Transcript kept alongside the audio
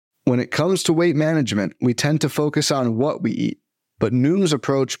When it comes to weight management, we tend to focus on what we eat, but Noom's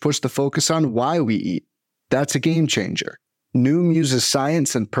approach puts the focus on why we eat. That's a game changer. Noom uses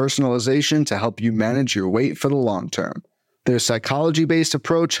science and personalization to help you manage your weight for the long term. Their psychology-based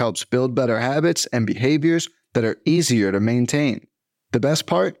approach helps build better habits and behaviors that are easier to maintain. The best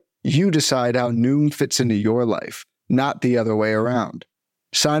part? You decide how Noom fits into your life, not the other way around.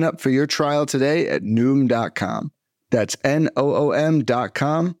 Sign up for your trial today at Noom.com. That's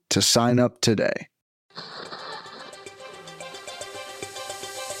Noom.com to sign up today.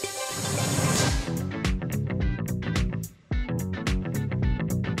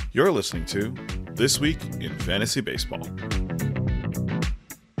 You're listening to This Week in Fantasy Baseball.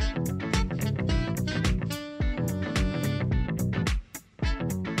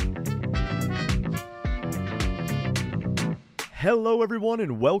 Hello everyone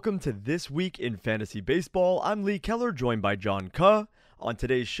and welcome to This Week in Fantasy Baseball. I'm Lee Keller, joined by John Kuh. On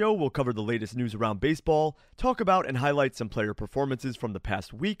today's show, we'll cover the latest news around baseball, talk about and highlight some player performances from the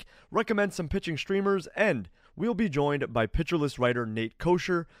past week, recommend some pitching streamers, and we'll be joined by pitcherless writer Nate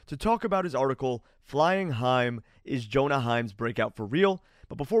Kosher to talk about his article, Flying Heim, Is Jonah Heim's Breakout for Real?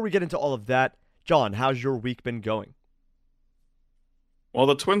 But before we get into all of that, John, how's your week been going? Well,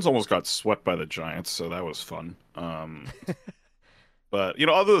 the Twins almost got swept by the Giants, so that was fun. But,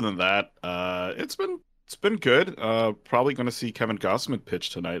 other than that, it's been good. Probably going to see Kevin Gausman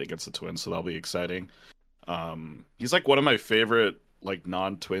pitch tonight against the Twins, so that'll be exciting. He's like one of my favorite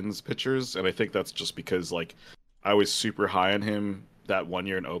non-Twins pitchers, and I think that's just because I was super high on him that 1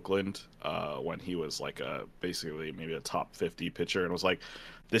 year in Oakland when he was basically maybe a top 50 pitcher, and was like,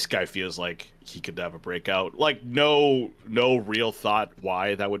 this guy feels like he could have a breakout. No real thought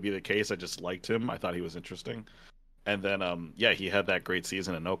why that would be the case. I just liked him. I thought he was interesting. And then, he had that great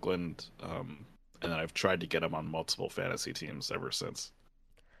season in Oakland, and then I've tried to get him on multiple fantasy teams ever since.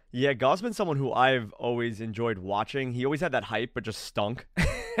 Yeah, Gausman's someone who I've always enjoyed watching. He always had that hype, but just stunk.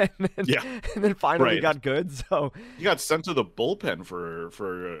 and then finally got good. So he got sent to the bullpen for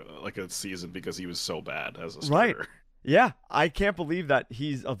a season because he was so bad as a starter. Right. Yeah, I can't believe that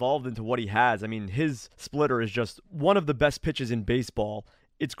he's evolved into what he has. I mean, his splitter is just one of the best pitches in baseball.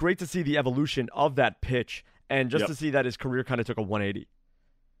 It's great to see the evolution of that pitch. And just to see that his career kind of took a 180.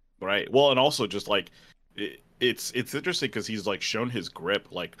 Right. Well, and also just it's interesting because he's shown his grip,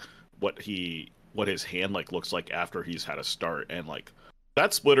 what his hand looks like after he's had a start, and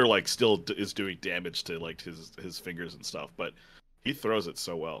that splitter still is doing damage to his fingers and stuff, but he throws it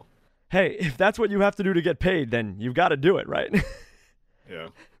so well. Hey, if that's what you have to do to get paid, then you've got to do it, right? Yeah.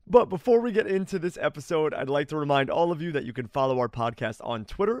 But before we get into this episode, I'd like to remind all of you that you can follow our podcast on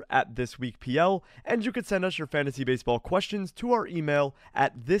Twitter at ThisWeekPL, and you can send us your fantasy baseball questions to our email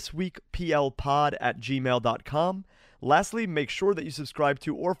at thisweekplpod@gmail.com. Lastly, make sure that you subscribe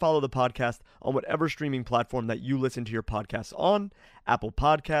to or follow the podcast on whatever streaming platform that you listen to your podcasts on. Apple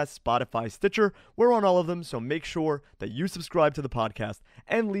Podcasts, Spotify, Stitcher, we're on all of them, so make sure that you subscribe to the podcast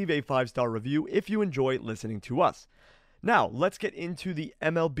and leave a 5-star review if you enjoy listening to us. Now, let's get into the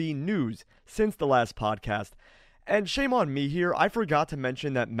MLB news since the last podcast. And shame on me here, I forgot to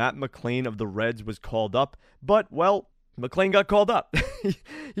mention that Matt McLain of the Reds was called up, but, well, McLain got called up.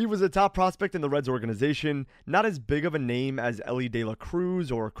 He was a top prospect in the Reds organization, not as big of a name as Elly De La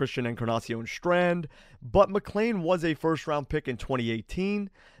Cruz or Christian Encarnacion Strand, but McLain was a first-round pick in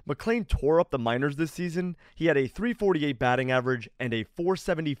 2018. McLain tore up the minors this season. He had a .348 batting average and a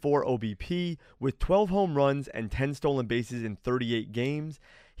 .474 OBP with 12 home runs and 10 stolen bases in 38 games.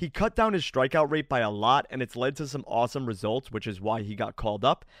 He cut down his strikeout rate by a lot, and it's led to some awesome results, which is why he got called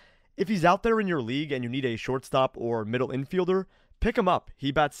up. If he's out there in your league and you need a shortstop or middle infielder, pick him up.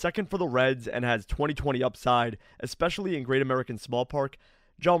 He bats second for the Reds and has 20/20 upside, especially in Great American Small Park.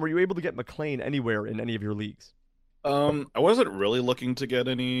 John, were you able to get McLain anywhere in any of your leagues? I wasn't really looking to get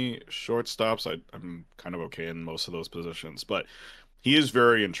any shortstops. I'm kind of okay in most of those positions, but he is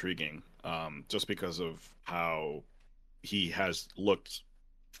very intriguing, just because of how he has looked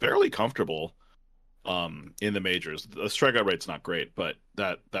fairly comfortable in the majors. The strikeout rate's not great, but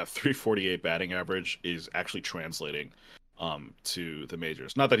that .348 batting average is actually translating to the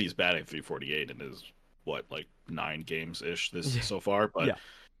majors. Not that he's batting .348 in his 9 games ish so far, but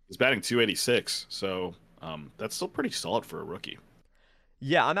he's batting .286. So that's still pretty solid for a rookie.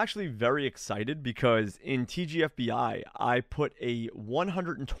 Yeah, I'm actually very excited because in TGFBI, I put a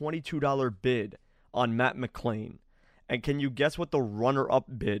 $122 bid on Matt McLain. And can you guess what the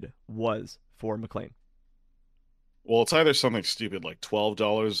runner-up bid was for McLain? Well, it's either something stupid like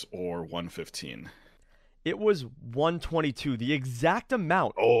 $12 or $115. It was $122, the exact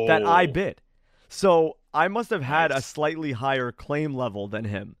amount that I bid. So I must have had a slightly higher claim level than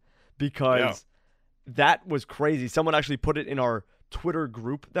him. because that was crazy. Someone actually put it in our Twitter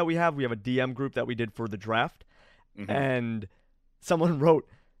group that we have. We have a DM group that we did for the draft. And someone wrote,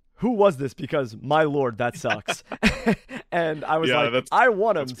 "Who was this? Because my lord, that sucks." And I was like, I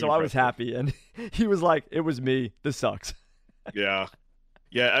want him, so I was happy. And he was like, "It was me. This sucks." Yeah.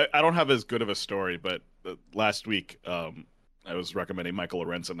 I don't have as good of a story, but last week I was recommending Michael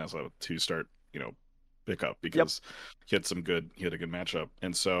Lorenzen as a 2-start, pickup because he had a good matchup,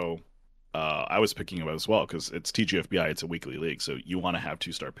 and so I was picking him as well because it's TGFBI, it's a weekly league, so you want to have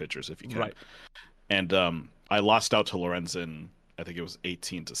 2-star pitchers if you can. Right. And I lost out to Lorenzen. I think it was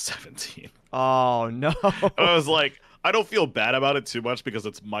 18-17. Oh no! I was like, I don't feel bad about it too much because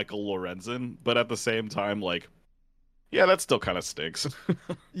it's Michael Lorenzen, but at the same time, like, yeah, that still kind of stinks.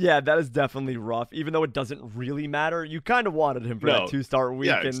 Yeah, that is definitely rough. Even though it doesn't really matter, you kind of wanted him for that 2-start week,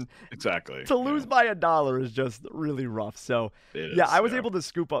 and exactly. To lose by $1 is just really rough. So I was able to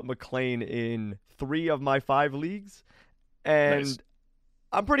scoop up McLean in 3 of my 5 leagues, and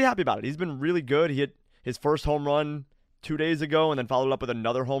I'm pretty happy about it. He's been really good. He hit his first home run 2 days ago and then followed up with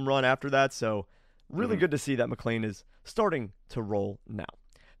another home run after that. So really good to see that McLean is starting to roll now.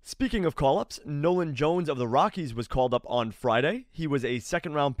 Speaking of call-ups, Nolan Jones of the Rockies was called up on Friday. He was a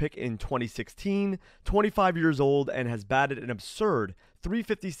second-round pick in 2016, 25 years old, and has batted an absurd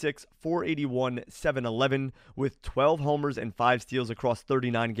 .356, .481, .711 with 12 homers and 5 steals across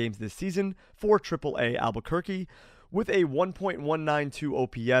 39 games this season for AAA Albuquerque. With a 1.192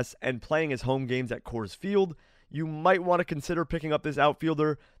 OPS and playing his home games at Coors Field, you might want to consider picking up this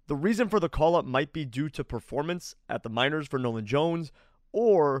outfielder. The reason for the call-up might be due to performance at the minors for Nolan Jones,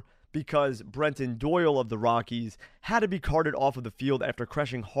 or because Brenton Doyle of the Rockies had to be carted off of the field after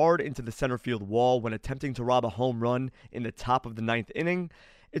crashing hard into the center field wall when attempting to rob a home run in the top of the 9th inning.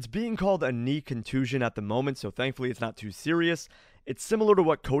 It's being called a knee contusion at the moment, so thankfully it's not too serious. It's similar to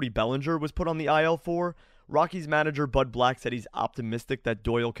what Cody Bellinger was put on the IL for. Rockies manager Bud Black said he's optimistic that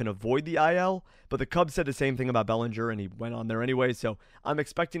Doyle can avoid the IL, but the Cubs said the same thing about Bellinger, and he went on there anyway, so I'm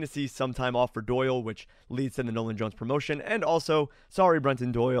expecting to see some time off for Doyle, which leads to the Nolan Jones promotion. And also, sorry,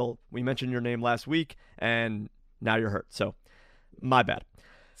 Brenton Doyle, we mentioned your name last week, and now you're hurt, so my bad.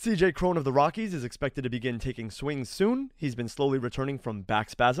 CJ Cron of the Rockies is expected to begin taking swings soon. He's been slowly returning from back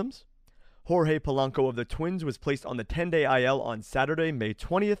spasms. Jorge Polanco of the Twins was placed on the 10-day IL on Saturday, May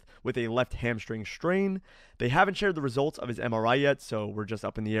 20th, with a left hamstring strain. They haven't shared the results of his MRI yet, so we're just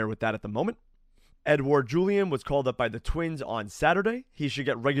up in the air with that at the moment. Edouard Julien was called up by the Twins on Saturday. He should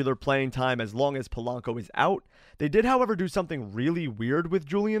get regular playing time as long as Polanco is out. They did, however, do something really weird with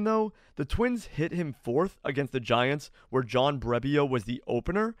Julien, though. The Twins hit him 4th against the Giants, where John Brebbia was the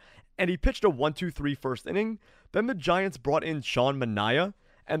opener, and he pitched a 1-2-3 first inning. Then the Giants brought in Sean Manaea,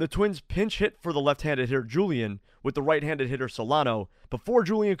 and the Twins pinch hit for the left-handed hitter Julien with the right-handed hitter Solano before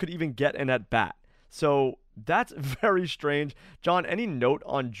Julien could even get an at-bat. So that's very strange. John, any note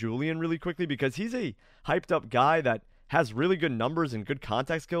on Julien really quickly? Because he's a hyped-up guy that has really good numbers and good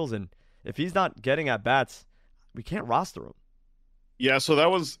contact skills, and if he's not getting at-bats, we can't roster him. Yeah, so that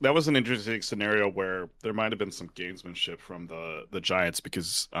was an interesting scenario where there might have been some gamesmanship from the Giants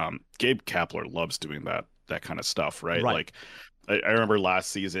because Gabe Kapler loves doing that kind of stuff, right? Like, I remember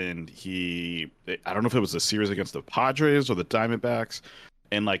last season I don't know if it was a series against the Padres or the Diamondbacks,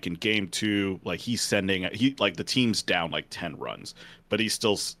 and like in game 2, like the team's down like 10 runs, but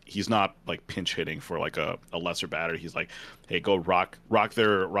he's not like pinch hitting for like a lesser batter. He's like, hey, go rock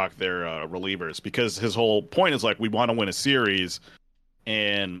their relievers, because his whole point is like, we want to win a series,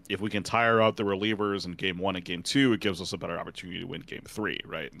 and if we can tire out the relievers in game 1 and game 2, it gives us a better opportunity to win game 3,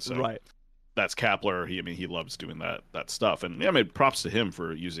 right? And so that's Kapler. He loves doing that stuff, and I mean, props to him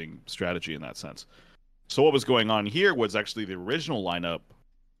for using strategy in that sense. So what was going on here was actually the original lineup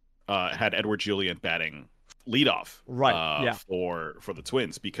had Edouard Julien batting leadoff, for the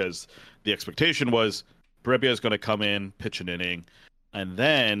Twins, because the expectation was Brebbia is going to come in, pitch an inning, and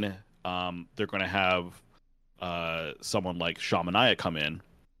then they're going to have someone like Sean Manaea come in,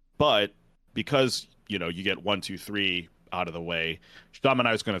 but because you get 1, 2, 3 out of the way, Sean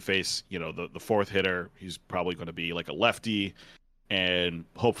Manaea is going to face the 4th hitter. He's probably going to be like a lefty, and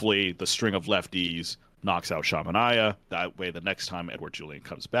hopefully the string of lefties knocks out Sean Manaea. That way, the next time Edouard Julien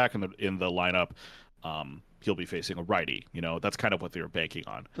comes back in the lineup, he'll be facing a righty. That's kind of what they were banking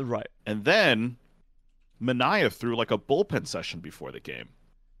on. Right. And then Manaea threw like a bullpen session before the game.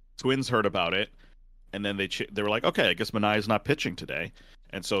 Twins heard about it, and then they were like, okay, I guess Manaea's not pitching today,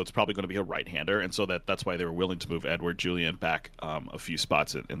 and so it's probably going to be a right-hander, and so that's why they were willing to move Edouard Julien back a few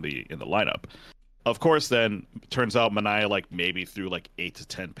spots in the lineup. Of course, then turns out Manaea maybe threw 8 to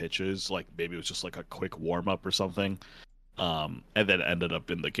 10 pitches, maybe it was just a quick warm up or something, and then ended up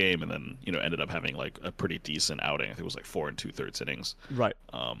in the game, and then ended up having like a pretty decent outing. I think it was like 4 2/3 innings. Right.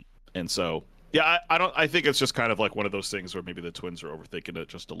 And so yeah, I think it's just kind of like one of those things where maybe the Twins are overthinking it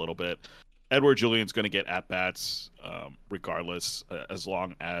just a little bit. Edouard Julien's going to get at bats regardless, as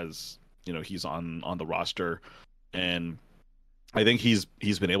long as he's on the roster, and I think he's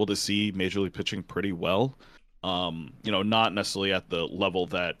been able to see major league pitching pretty well. Not necessarily at the level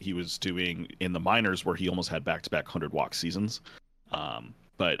that he was doing in the minors, where he almost had back-to-back 100-walk seasons.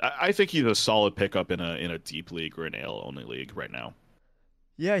 But I think he's a solid pickup in a deep league or an AL-only league right now.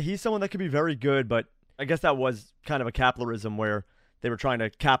 Yeah, he's someone that could be very good, but I guess that was kind of a Keplerism where they were trying to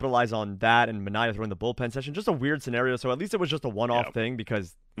capitalize on that and Manaea throwing the bullpen session. Just a weird scenario, so at least it was just a one-off thing,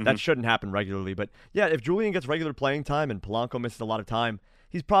 because that shouldn't happen regularly. But yeah, if Julien gets regular playing time and Polanco misses a lot of time,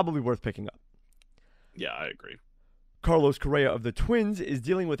 he's probably worth picking up. Yeah, I agree. Carlos Correa of the Twins is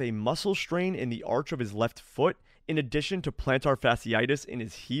dealing with a muscle strain in the arch of his left foot, in addition to plantar fasciitis in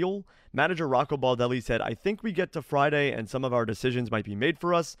his heel. Manager Rocco Baldelli said, "I think we get to Friday and some of our decisions might be made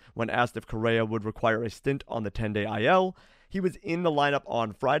for us," when asked if Correa would require a stint on the 10-day IL. He was in the lineup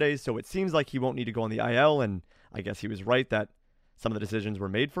on Friday, so it seems like he won't need to go on the IL, and I guess he was right that some of the decisions were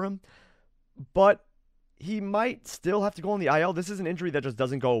made for him. But he might still have to go on the IL. This is an injury that just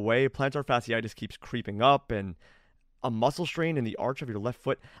doesn't go away. Plantar fasciitis keeps creeping up, and a muscle strain in the arch of your left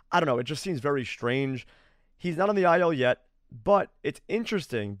foot, I don't know, it just seems very strange. He's not on the IL yet, but it's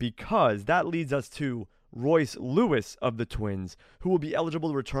interesting because that leads us to Royce Lewis of the Twins, who will be eligible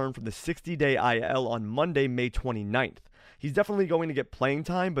to return from the 60-day IL on Monday, May 29th. He's definitely going to get playing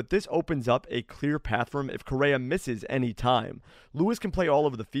time, but this opens up a clear path for him if Correa misses any time. Lewis can play all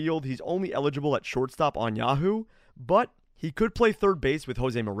over the field. He's only eligible at shortstop on Yahoo, but he could play third base with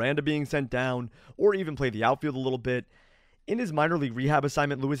Jose Miranda being sent down, or even play the outfield a little bit. In his minor league rehab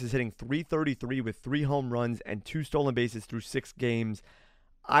assignment, Lewis is hitting .333 with 3 home runs and 2 stolen bases through 6 games.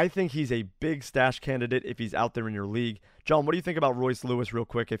 I think he's a big stash candidate if he's out there in your league. John, what do you think about Royce Lewis real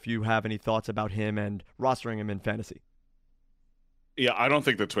quick, if you have any thoughts about him and rostering him in fantasy? Yeah, I don't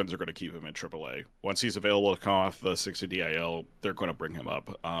think the Twins are going to keep him in AAA. Once he's available to come off the 60 DIL, they're going to bring him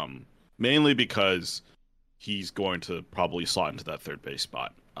up. Mainly because he's going to probably slot into that third base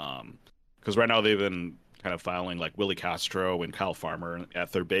spot. Because right now they've been kind of filing like Willie Castro and Kyle Farmer at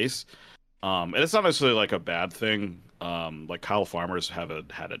third base. And it's not necessarily like a bad thing. Like Kyle Farmer's had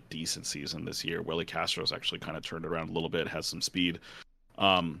a decent season this year. Willie Castro's actually kind of turned around a little bit, has some speed.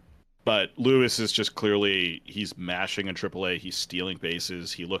 But Lewis is just clearly, he's mashing in AAA. He's stealing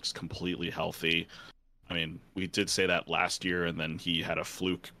bases. He looks completely healthy. I mean, we did say that last year, and then he had a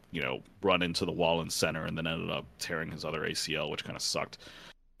fluke, run into the wall in center, and then ended up tearing his other ACL, which kind of sucked.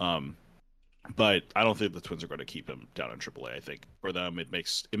 But I don't think the Twins are going to keep him down in AAA. I think for them, it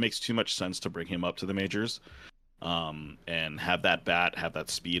makes too much sense to bring him up to the majors, and have that bat, have that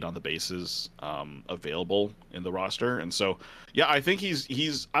speed on the bases available in the roster. And so, yeah, I think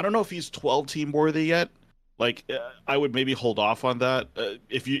he's. I don't know if he's 12-team worthy yet. Like, I would maybe hold off on that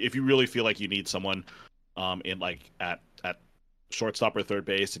if you really feel like you need someone in like at shortstop or third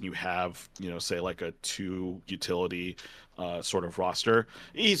base, and you have say like a 2 utility sort of roster.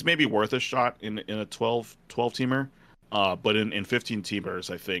 He's maybe worth a shot in a 12-teamer. But in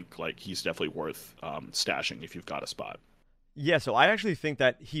 15-teamers, I think like he's definitely worth stashing if you've got a spot. Yeah, so I actually think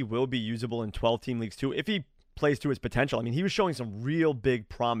that he will be usable in 12-team leagues too if he plays to his potential. I mean, he was showing some real big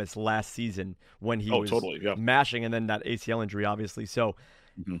promise last season when he was mashing, and then that ACL injury, obviously. So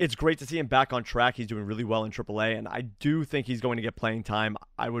it's great to see him back on track. He's doing really well in AAA, and I do think he's going to get playing time.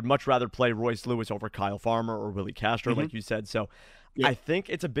 I would much rather play Royce Lewis over Kyle Farmer or Willie Castro, like you said. So I think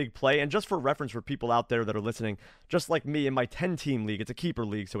it's a big play. And just for reference for people out there that are listening, just like me in my 10-team league, it's a keeper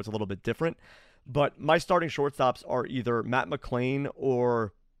league, so it's a little bit different. But my starting shortstops are either Matt McClain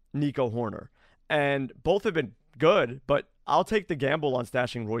or Nico Horner. And both have been good, but I'll take the gamble on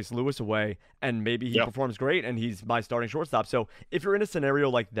stashing Royce Lewis away, and maybe he performs great and he's my starting shortstop. So if you're in a scenario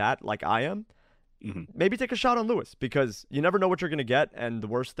like that, like I am, maybe take a shot on Lewis, because you never know what you're going to get, and the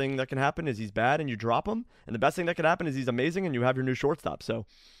worst thing that can happen is he's bad and you drop him, and the best thing that can happen is he's amazing and you have your new shortstop. So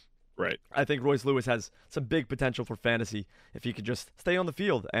I think Royce Lewis has some big potential for fantasy if he could just stay on the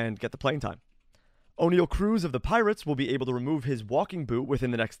field and get the playing time. O'Neal Cruz of the Pirates will be able to remove his walking boot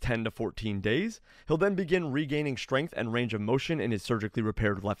within the next 10 to 14 days. He'll then begin regaining strength and range of motion in his surgically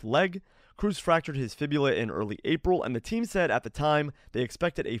repaired left leg. Cruz fractured his fibula in early April, and the team said at the time they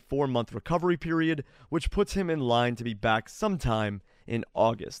expected a 4-month recovery period, which puts him in line to be back sometime in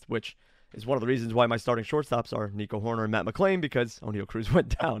August, which is one of the reasons why my starting shortstops are Nico Horner and Matt McClain, because O'Neal Cruz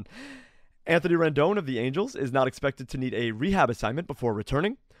went down. Anthony Rendon of the Angels is not expected to need a rehab assignment before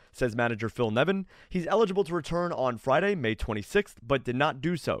returning. says manager Phil Nevin. He's eligible to return on Friday, May 26th, but did not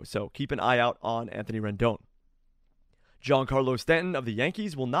do so keep an eye out on Anthony Rendon. Giancarlo Stanton of the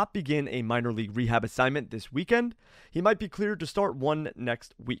Yankees will not begin a minor league rehab assignment this weekend. He might be cleared to start one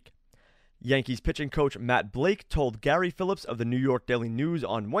next week. Yankees pitching coach Matt Blake told Gary Phillips of the New York Daily News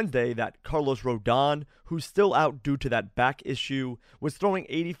on Wednesday that Carlos Rodon, who's still out due to that back issue, was throwing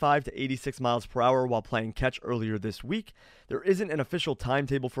 85 to 86 miles per hour while playing catch earlier this week. There isn't an official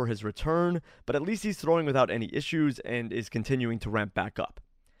timetable for his return, but at least he's throwing without any issues and is continuing to ramp back up.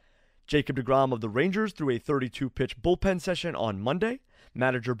 Jacob deGrom of the Rangers threw a 32-pitch bullpen session on Monday.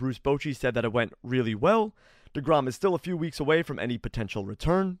 Manager Bruce Bochy said that it went really well. deGrom is still a few weeks away from any potential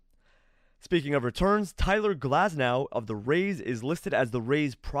return. Speaking of returns, Tyler Glasnow of the Rays is listed as the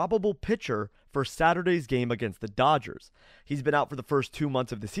Rays' probable pitcher for Saturday's game against the Dodgers. He's been out for the first 2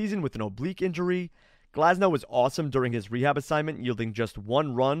 months of the season with an oblique injury. Glasnow was awesome during his rehab assignment, yielding just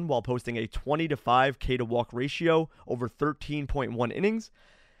 1 run while posting a 20-5 K-to-walk ratio over 13.1 innings.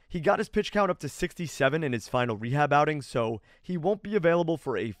 He got his pitch count up to 67 in his final rehab outing, so he won't be available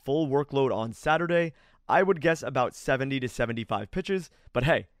for a full workload on Saturday. I would guess about 70 to 75 pitches, but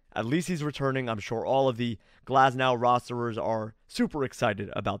hey, at least he's returning. I'm sure all of the Glasnow rosterers are super excited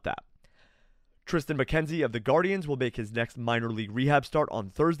about that. Tristan McKenzie of the Guardians will make his next minor league rehab start on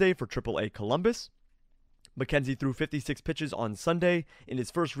Thursday for AAA Columbus. McKenzie threw 56 pitches on Sunday in his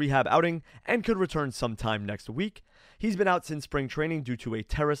first rehab outing and could return sometime next week. He's been out since spring training due to a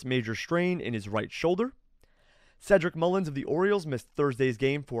teres major strain in his right shoulder. Cedric Mullins of the Orioles missed Thursday's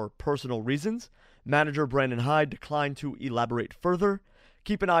game for personal reasons. Manager Brandon Hyde declined to elaborate further.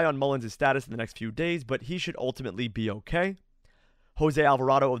 Keep an eye on Mullins' status in the next few days, but he should ultimately be okay. Jose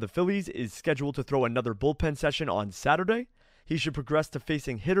Alvarado of the Phillies is scheduled to throw another bullpen session on Saturday. He should progress to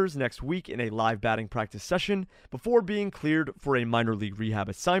facing hitters next week in a live batting practice session before being cleared for a minor league rehab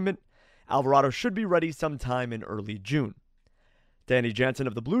assignment. Alvarado should be ready sometime in early June. Danny Jansen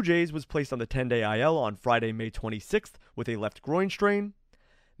of the Blue Jays was placed on the 10-day IL on Friday, May 26th with a left groin strain.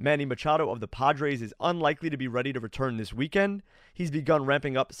 Manny Machado of the Padres is unlikely to be ready to return this weekend. He's begun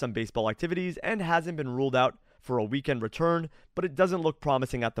ramping up some baseball activities and hasn't been ruled out for a weekend return, but it doesn't look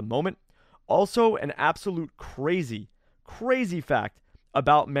promising at the moment. Also, an absolute crazy fact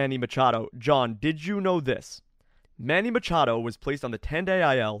about Manny Machado. John, did you know this? Manny Machado was placed on the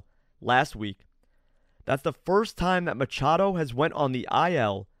 10-day IL last week. That's the first time that Machado has went on the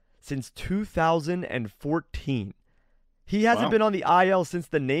IL since 2014. He hasn't been on the IL since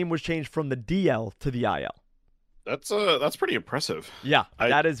the name was changed from the DL to the IL. That's pretty impressive. Yeah,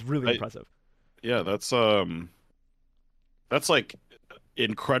 that is really impressive. Yeah, that's like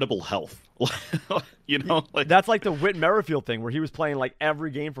incredible health. You know, like that's like the Whit Merrifield thing where he was playing like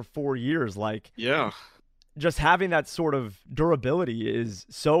every game for 4 years. Like, yeah, just having that sort of durability is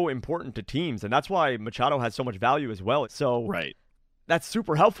so important to teams, and that's why Machado has so much value as well. So right, that's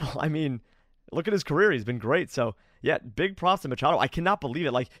super helpful. I mean, look at his career; he's been great. So yeah, big props to Machado. I cannot believe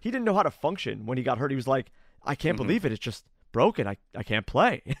it. Like, he didn't know how to function when he got hurt. He was like, I can't believe it. It's just broken. I can't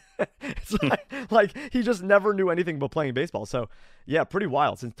play. It's like he just never knew anything but playing baseball. So yeah, pretty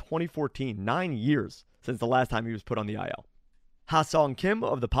wild. Since 2014, 9 years since the last time he was put on the IL. Ha-Sung Kim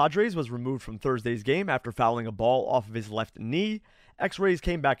of the Padres was removed from Thursday's game after fouling a ball off of his left knee. X-rays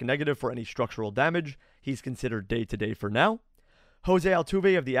came back negative for any structural damage. He's considered day-to-day for now. Jose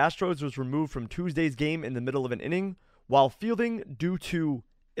Altuve of the Astros was removed from Tuesday's game in the middle of an inning while fielding due to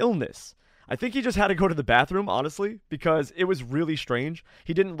illness. I think he just had to go to the bathroom, honestly, because it was really strange.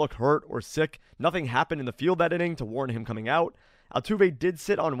 He didn't look hurt or sick. Nothing happened in the field that inning to warn him coming out. Altuve did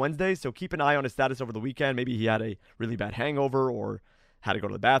sit on Wednesday, so keep an eye on his status over the weekend. Maybe he had a really bad hangover or had to go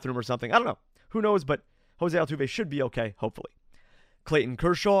to the bathroom or something. I don't know. Who knows, but Jose Altuve should be okay, hopefully. Clayton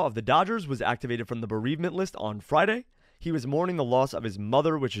Kershaw of the Dodgers was activated from the bereavement list on Friday. He was mourning the loss of his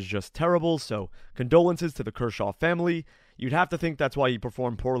mother, which is just terrible, so condolences to the Kershaw family. You'd have to think that's why he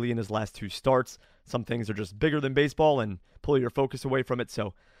performed poorly in his last 2 starts. Some things are just bigger than baseball and pull your focus away from it,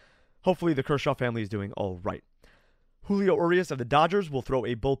 so hopefully the Kershaw family is doing all right. Julio Urias of the Dodgers will throw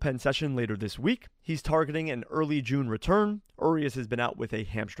a bullpen session later this week. He's targeting an early June return. Urias has been out with a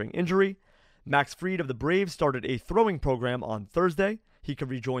hamstring injury. Max Fried of the Braves started a throwing program on Thursday. He could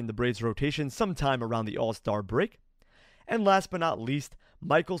rejoin the Braves rotation sometime around the All-Star break. And last but not least,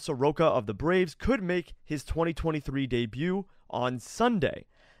 Michael Soroka of the Braves could make his 2023 debut on Sunday.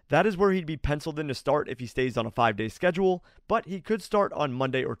 That is where he'd be penciled in to start if he stays on a 5-day schedule, but he could start on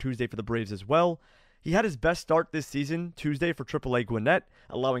Monday or Tuesday for the Braves as well. He had his best start this season Tuesday for AAA Gwinnett,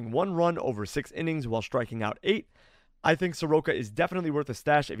 allowing 1 run over 6 innings while striking out 8. I think Soroka is definitely worth a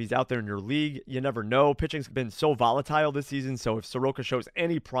stash if he's out there in your league. You never know. Pitching's been so volatile this season, so if Soroka shows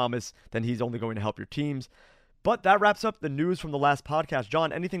any promise, then he's only going to help your teams. But that wraps up the news from the last podcast.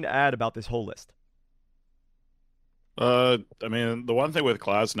 John, anything to add about this whole list? I mean, the one thing with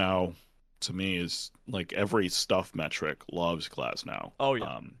Glasnow to me is like every stuff metric loves Glasnow. Oh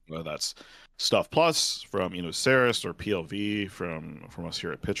yeah. Whether that's Stuff Plus from Saris or PLV from us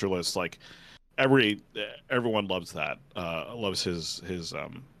here at Pitcher List, like everyone loves that. Loves his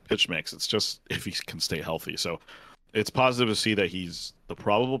pitch mix. It's just if he can stay healthy. So it's positive to see that he's the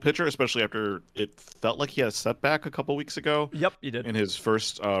probable pitcher, especially after it felt like he had a setback a couple weeks ago. Yep, he did. In his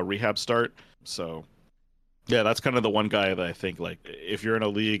first rehab start. So yeah, that's kind of the one guy that I think, like, if you're in a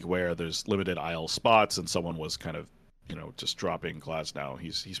league where there's limited IL spots and someone was kind of, just dropping Glasnow,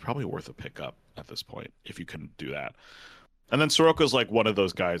 he's probably worth a pickup at this point if you can do that. And then Soroka's like one of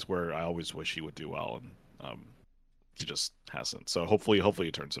those guys where I always wish he would do well, and he just hasn't. So hopefully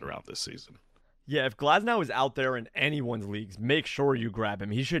he turns it around this season. Yeah, if Glasnow is out there in anyone's leagues, make sure you grab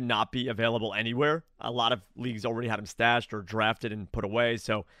him. He should not be available anywhere. A lot of leagues already had him stashed or drafted and put away.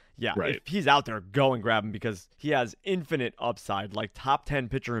 So, yeah, right. If he's out there, go and grab him because he has infinite upside, like top 10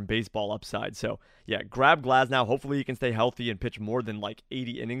 pitcher in baseball upside. So, yeah, grab Glasnow. Hopefully he can stay healthy and pitch more than like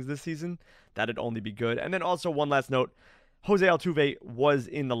 80 innings this season. That'd only be good. And then also one last note, Jose Altuve was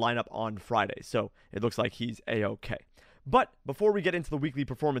in the lineup on Friday, so it looks like he's A-okay. But before we get into the weekly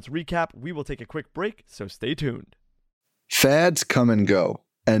performance recap, we will take a quick break, so stay tuned. Fads come and go,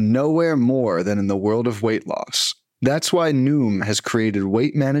 and nowhere more than in the world of weight loss. That's why Noom has created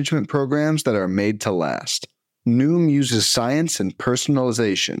weight management programs that are made to last. Noom uses science and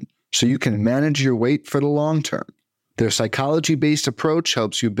personalization so you can manage your weight for the long term. Their psychology-based approach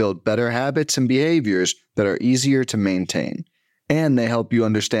helps you build better habits and behaviors that are easier to maintain. And they help you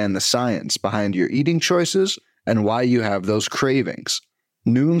understand the science behind your eating choices and why you have those cravings.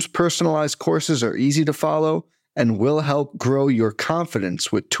 Noom's personalized courses are easy to follow and will help grow your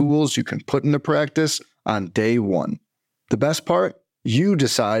confidence with tools you can put into practice on day one. The best part? You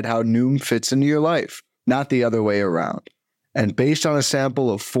decide how Noom fits into your life, not the other way around. And based on a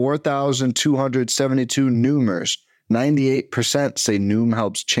sample of 4,272 Noomers, 98% say Noom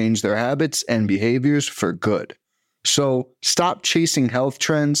helps change their habits and behaviors for good. So stop chasing health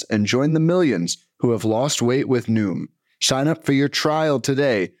trends and join the millions who have lost weight with Noom. Sign up for your trial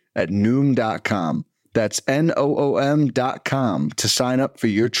today at Noom.com. That's Noom.com to sign up for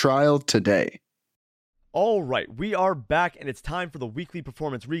your trial today. All right, we are back, and it's time for the weekly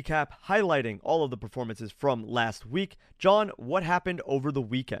performance recap, highlighting all of the performances from last week. John, what happened over the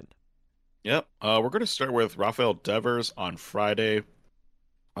weekend? Yep, we're going to start with Rafael Devers on Friday.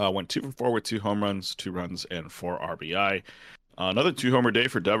 Went 2 for 4 with 2 home runs, 2 runs, and 4 RBI. Another 2-homer day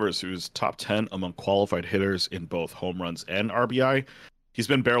for Devers, who's top 10 among qualified hitters in both home runs and RBI. He's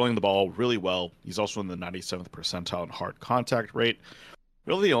been barreling the ball really well. He's also in the 97th percentile in hard contact rate.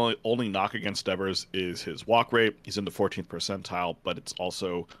 Really, the only knock against Devers is his walk rate. He's in the 14th percentile, but it's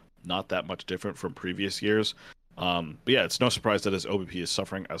also not that much different from previous years. But yeah, it's no surprise that his OBP is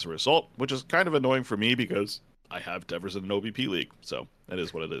suffering as a result, which is kind of annoying for me because I have Devers in an OBP league, so that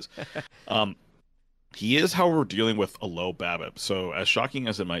is what it is. He is, however, dealing with a low BABIP, so as shocking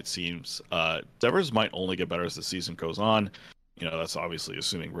as it might seem, Devers might only get better as the season goes on. That's obviously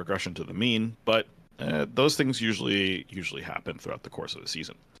assuming regression to the mean, but those things usually happen throughout the course of the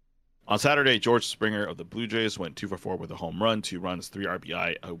season. On Saturday, George Springer of the Blue Jays went 2 for 4 with a home run, 2 runs, 3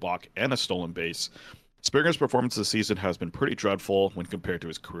 RBI, a walk, and a stolen base. Springer's performance this season has been pretty dreadful when compared to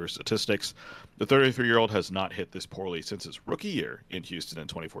his career statistics. The 33-year-old has not hit this poorly since his rookie year in Houston in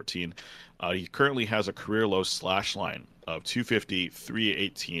 2014. He currently has a career-low slash line of 250,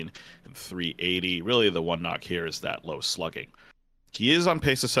 318, and 380. Really, the one knock here is that low slugging. He is on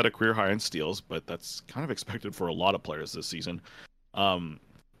pace to set a career high in steals, but that's kind of expected for a lot of players this season.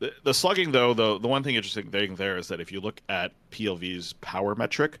 The slugging, though, the one interesting thing there is that if you look at PLV's power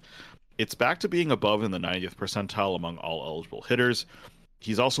metric, it's back to being above in the 90th percentile among all eligible hitters.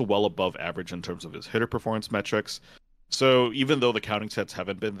 He's also well above average in terms of his hitter performance metrics. So even though the counting stats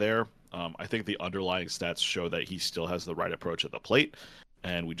haven't been there, I think the underlying stats show that he still has the right approach at the plate,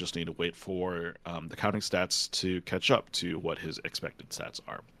 and we just need to wait for the counting stats to catch up to what his expected stats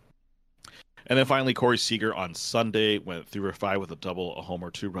are. And then finally, Corey Seager on Sunday went 3 for 5 with a double, a homer,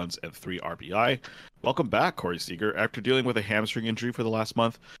 2 runs, and 3 RBI. Welcome back, Corey Seager. After dealing with a hamstring injury for the last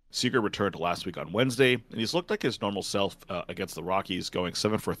month, Seager returned last week on Wednesday, and he's looked like his normal self against the Rockies, going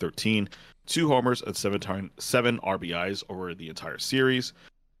 7 for 13, 2 homers, and 7 RBIs over the entire series.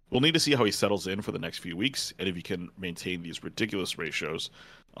 we'll need to see how he settles in for the next few weeks and if he can maintain these ridiculous ratios.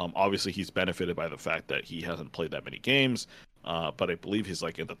 Obviously, he's benefited by the fact that he hasn't played that many games, but I believe he's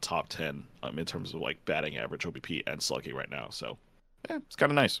like in the top 10 in terms of like batting average, OBP, and slugging right now. So, yeah, it's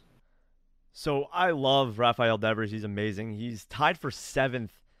kind of nice. So I love Rafael Devers. He's amazing. He's tied for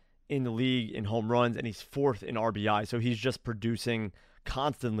 7th in the league in home runs, and he's 4th in RBI. So he's just producing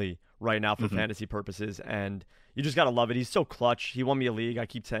constantly right now for fantasy purposes, and you just got to love it. He's so clutch. He won me a league. I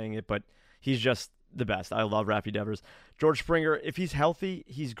keep saying it, but he's just the best. I love Rafi Devers. George Springer, if he's healthy,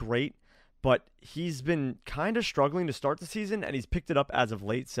 he's great, but he's been kind of struggling to start the season, and he's picked it up as of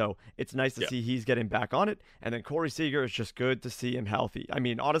late, so it's nice to see he's getting back on it. And then Corey Seager, is just good to see him healthy. I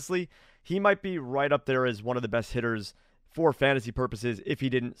mean, honestly, he might be right up there as one of the best hitters for fantasy purposes if he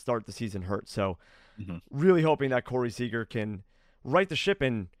didn't start the season hurt. So really hoping that Corey Seager can right the ship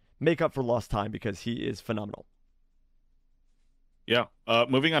and make up for lost time because he is phenomenal. Yeah.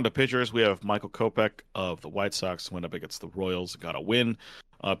 Moving on to pitchers, we have Michael Kopech of the White Sox went up against the Royals, got a win.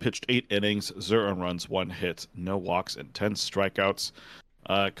 Pitched 8 innings, 0 earned runs, 1 hit, no walks, and 10 strikeouts.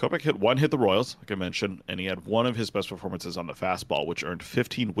 Kopech hit 1 hit the Royals, like I mentioned, and he had one of his best performances on the fastball, which earned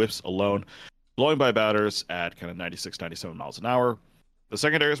 15 whiffs alone, blowing by batters at kind of 96, 97 miles an hour. The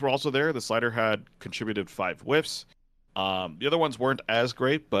secondaries were also there. The slider had contributed 5 whiffs. The other ones weren't as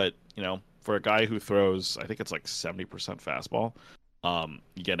great, but, you know, for a guy who throws, I think it's like 70% fastball,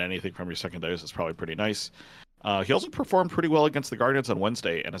 you get anything from your secondaries, it's probably pretty nice. He also performed pretty well against the Guardians on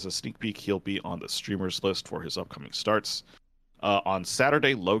Wednesday, and as a sneak peek, he'll be on the streamers list for his upcoming starts. On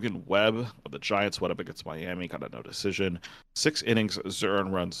Saturday, Logan Webb of the Giants went up against Miami, got a no decision. 6 innings, 0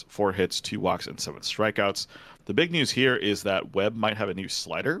 earned runs, 4 hits, 2 walks, and 7 strikeouts. The big news here is that Webb might have a new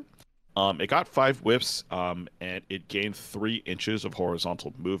slider. It got 5 whiffs, and it gained 3 inches of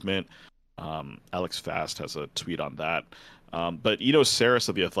horizontal movement. Alex Fast has a tweet on that. But Ito Saris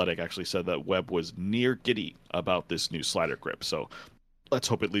of The Athletic actually said that Webb was near giddy about this new slider grip. So let's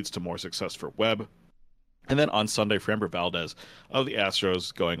hope it leads to more success for Webb. And then on Sunday, Framber Valdez of the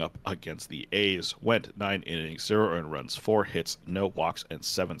Astros going up against the A's went 9 innings, 0 earned runs, 4 hits, no walks, and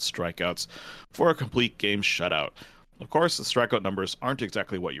 7 strikeouts for a complete game shutout. Of course, the strikeout numbers aren't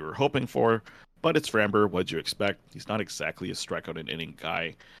exactly what you were hoping for, but it's Framber. What'd you expect? He's not exactly a strikeout an inning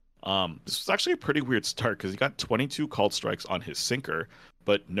guy. This was actually a pretty weird start because he got 22 called strikes on his sinker,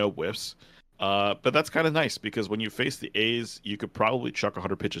 but no whiffs. But that's kind of nice because when you face the A's, you could probably chuck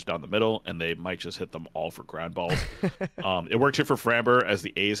 100 pitches down the middle and they might just hit them all for ground balls. It worked here for Framber as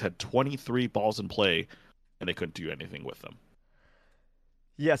the A's had 23 balls in play and they couldn't do anything with them.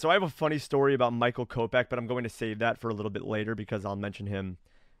 Yeah, so I have a funny story about Michael Kopech, but I'm going to save that for a little bit later because I'll mention him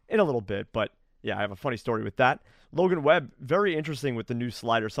in a little bit. But yeah, I have a funny story with that. Logan Webb, very interesting with the new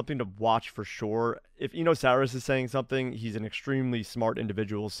slider, something to watch for sure. If Eno Saris is saying something, he's an extremely smart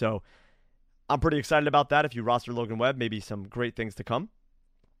individual. So I'm pretty excited about that. If you roster Logan Webb, maybe some great things to come.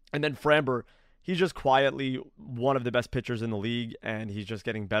 And then Framber, he's just quietly one of the best pitchers in the league, and he's just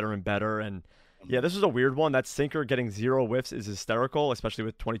getting better and better. And yeah, this is a weird one. That sinker getting 0 whiffs is hysterical, especially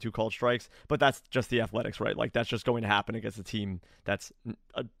with 22 called strikes. But that's just the Athletics, right? Like, that's just going to happen against a team that's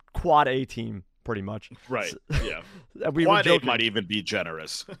a quad A team, pretty much. Right, yeah. Quad A might even be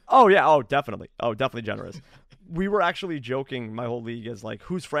generous. Oh, yeah. Oh, definitely. Oh, definitely generous. We were actually joking, my whole league, as like,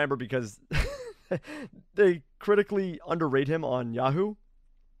 who's Framber? Because they critically underrate him on Yahoo.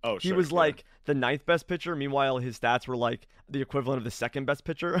 Oh, sure. He was like the 9th best pitcher. Meanwhile, his stats were like the equivalent of the 2nd best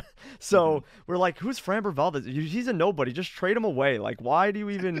pitcher. So we're like, who's Framber Valdez? He's a nobody. Just trade him away. Like, why do you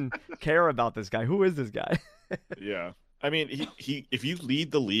even care about this guy? Who is this guy? Yeah. I mean, he if you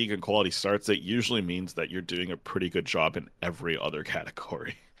lead the league in quality starts, it usually means that you're doing a pretty good job in every other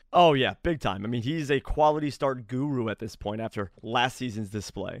category. Oh, yeah, big time. I mean, he's a quality start guru at this point after last season's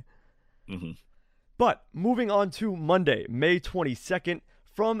display. But moving on to Monday, May 22nd,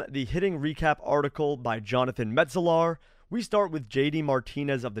 from the Hitting Recap article by Jonathan Metzelar, we start with JD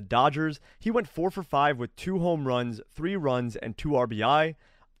Martinez of the Dodgers. He went 4 for 5 with 2 home runs, 3 runs, and 2 RBI.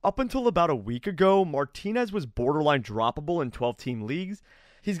 Up until about a week ago, Martinez was borderline droppable in 12-team leagues.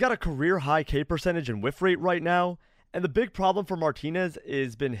 He's got a career-high K percentage and whiff rate right now, and the big problem for Martinez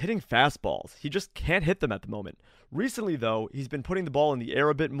is been hitting fastballs. He just can't hit them at the moment. Recently, though, he's been putting the ball in the air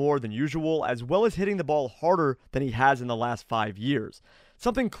a bit more than usual, as well as hitting the ball harder than he has in the last 5 years.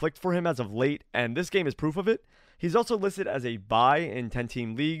 Something clicked for him as of late, and this game is proof of it. He's also listed as a buy in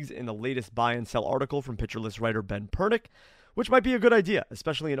 10-team leagues in the latest buy and sell article from Pitcher List writer Ben Pernick, which might be a good idea,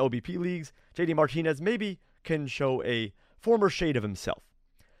 especially in OBP leagues. JD Martinez maybe can show a former shade of himself.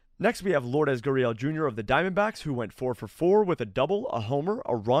 Next, we have Lourdes Gurriel Jr. of the Diamondbacks, who went 4 for 4 with a double, a homer,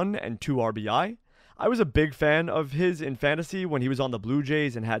 a run, and 2 RBI. I was a big fan of his in fantasy when he was on the Blue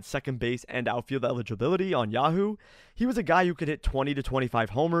Jays and had second base and outfield eligibility on Yahoo. He was a guy who could hit 20 to 25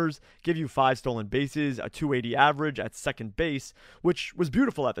 homers, give you 5 stolen bases, a 280 average at second base, which was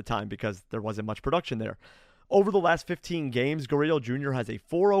beautiful at the time because there wasn't much production there. Over the last 15 games, Gurriel Jr. has a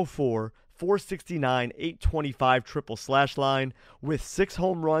 404, 469, 825 triple slash line with 6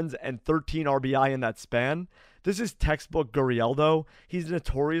 home runs and 13 RBI in that span. This is textbook Gurriel, though. He's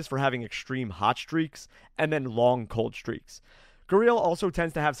notorious for having extreme hot streaks and then long cold streaks. Gurriel also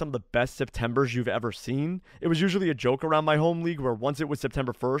tends to have some of the best Septembers you've ever seen. It was usually a joke around my home league where once it was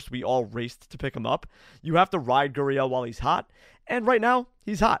September 1st, we all raced to pick him up. You have to ride Gurriel while he's hot, and right now,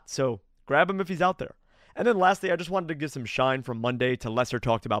 he's hot, so grab him if he's out there. And then lastly, I just wanted to give some shine from Monday to lesser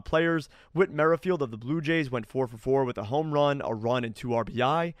talked about players. Whit Merrifield of the Blue Jays went 4 for 4 with a home run, a run, and 2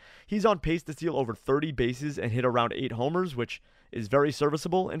 RBI. He's on pace to steal over 30 bases and hit around 8 homers, which is very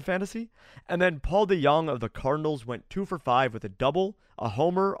serviceable in fantasy. And then Paul DeJong of the Cardinals went 2 for 5 with a double, a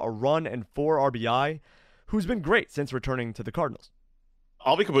homer, a run, and 4 RBI, who's been great since returning to the Cardinals.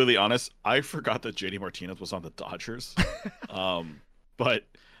 I'll be completely honest. I forgot that JD Martinez was on the Dodgers. But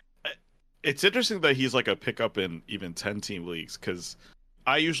it's interesting that he's like a pickup in even 10-team leagues, because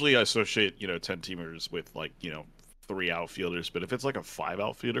I usually associate, 10-teamers with 3 outfielders. But if it's like a 5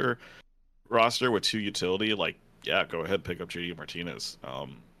 outfielder roster with 2 utility, yeah, go ahead, pick up JD Martinez.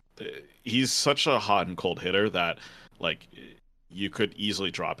 He's such a hot and cold hitter that you could easily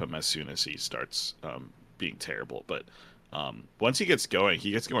drop him as soon as he starts being terrible. But once he gets going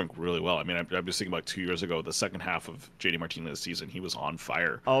really well. I mean, I'm just thinking about 2 years ago, the second half of JD Martinez's season, he was on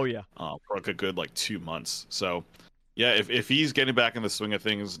fire. Oh yeah, for a good 2 months. So yeah, if he's getting back in the swing of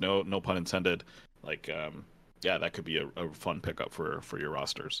things, no pun intended, yeah, that could be a fun pickup for your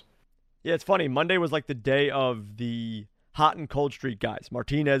rosters. Yeah, it's funny. Monday was like the day of the hot and cold streak guys.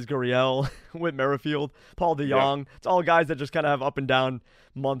 Martinez, Gurriel, Whit Merrifield, Paul DeJong. Yeah. It's all guys that just kind of have up and down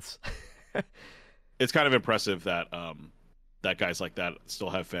months. It's kind of impressive that that guys like that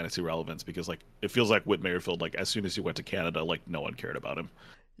still have fantasy relevance, because it feels like Whit Merrifield, as soon as he went to Canada, no one cared about him.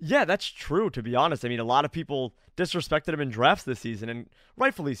 Yeah, that's true, to be honest. I mean, a lot of people disrespected him in drafts this season, and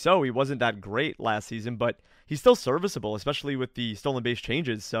rightfully so. He wasn't that great last season, but he's still serviceable, especially with the stolen base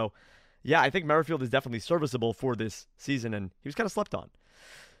changes. So yeah, I think Merrifield is definitely serviceable for this season, and he was kind of slept on.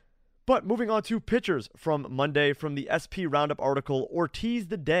 But moving on to pitchers from Monday, from the SP Roundup article, Ortiz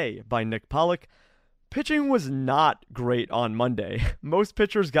the Day by Nick Pollock. Pitching was not great on Monday. Most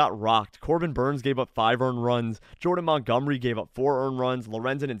pitchers got rocked. Corbin Burns gave up 5 earned runs. Jordan Montgomery gave up 4 earned runs.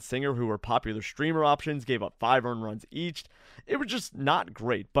 Lorenzen and Singer, who were popular streamer options, gave up 5 earned runs each. It was just not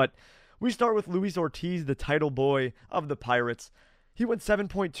great. But we start with Luis Ortiz, the title boy of the Pirates. He went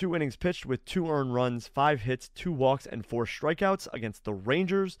 7.2 innings pitched with 2 earned runs, 5 hits, 2 walks, and 4 strikeouts against the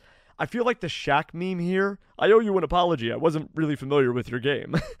Rangers. I feel like the Shaq meme here. I owe you an apology. I wasn't really familiar with your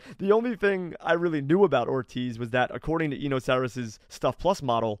game. The only thing I really knew about Ortiz was that, according to Eno Saris's Stuff Plus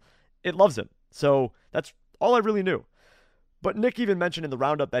model, it loves him. So that's all I really knew. But Nick even mentioned in the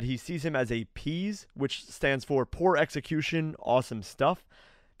roundup that he sees him as a PEAS, which stands for poor execution, awesome stuff.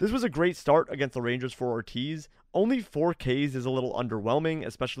 This was a great start against the Rangers for Ortiz. Only 4 Ks is a little underwhelming,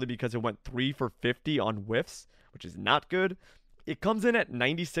 especially because it went 3 for 50 on whiffs, which is not good. It comes in at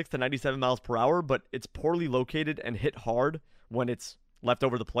 96 to 97 miles per hour, but it's poorly located and hit hard when it's left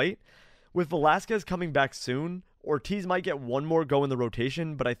over the plate. With Velasquez coming back soon, Ortiz might get one more go in the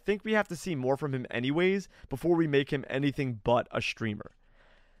rotation, but I think we have to see more from him anyways before we make him anything but a streamer.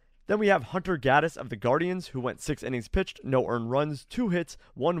 Then we have Hunter Gaddis of the Guardians, who went 6 innings pitched, no earned runs, 2 hits,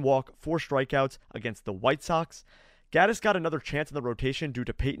 1 walk, 4 strikeouts against the White Sox. Gaddis got another chance in the rotation due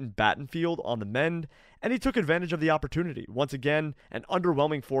to Peyton Battenfield on the mend, and he took advantage of the opportunity. Once again, an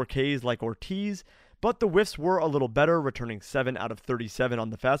underwhelming 4 Ks like Ortiz, but the whiffs were a little better, returning 7 out of 37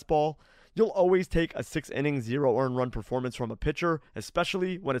 on the fastball. You'll always take a 6-inning, 0 earned run performance from a pitcher,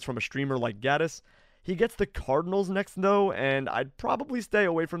 especially when it's from a streamer like Gaddis. He gets the Cardinals next, though, and I'd probably stay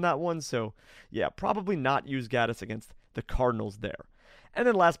away from that one, so yeah, probably not use Gaddis against the Cardinals there. And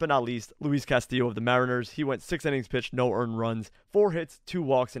then last but not least, Luis Castillo of the Mariners. He went 6 innings pitched, no earned runs, 4 hits, 2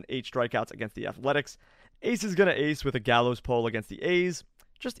 walks, and 8 strikeouts against the Athletics. Ace is going to ace with a gallows pole against the A's.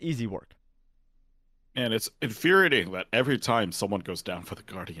 Just easy work. And it's infuriating that every time someone goes down for the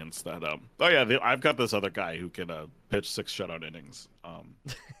Guardians that, I've got this other guy who can pitch 6 shutout innings.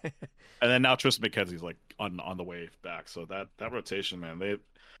 And then now Tristan McKenzie's on the way back. So that rotation, man,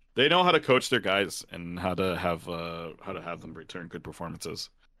 they know how to coach their guys and how to have them return good performances.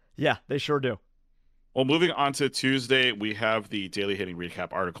 Yeah, they sure do. Well, moving on to Tuesday, we have the daily hitting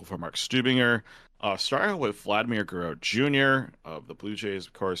recap article from Mark Stubinger. Starting with Vladimir Guerrero Jr. of the Blue Jays,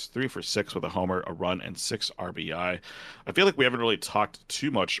 of course, 3 for 6 with a homer, a run, and 6 RBI. I feel like we haven't really talked too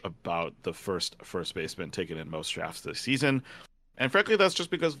much about the first baseman taken in most drafts this season. And frankly, that's just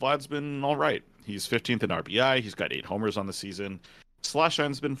because Vlad's been all right. He's 15th in RBI. He's got 8 homers on the season. Slash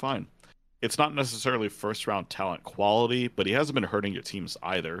line's been fine. It's not necessarily first round talent quality, but he hasn't been hurting your teams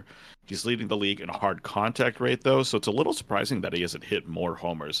either. He's leading the league in hard contact rate, though, so it's a little surprising that he hasn't hit more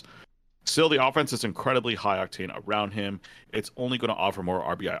homers. Still, the offense is incredibly high octane around him. It's only going to offer more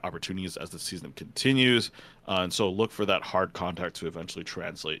RBI opportunities as the season continues, and so look for that hard contact to eventually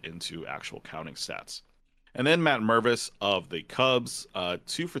translate into actual counting stats. And then Matt Mervis of the Cubs,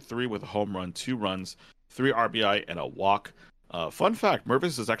 2 for 3 with a home run, 2 runs, 3 RBI, and a walk. Fun fact: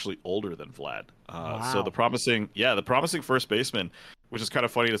 Mervis is actually older than Vlad. Wow. So the promising first baseman, which is kind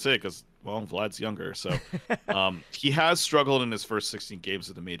of funny to say because, well, Vlad's younger. So he has struggled in his first 16 games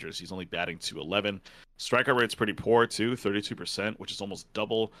of the majors. He's only batting .211. Strikeout rate's pretty poor too, 32%, which is almost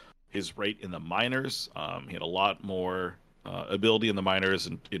double his rate in the minors. He had a lot more ability in the minors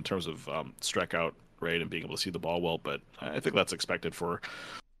in terms of strikeout rate and being able to see the ball well, but I think that's expected for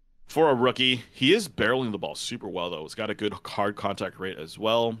a rookie. He is barreling the ball super well, though. He's got a good hard contact rate as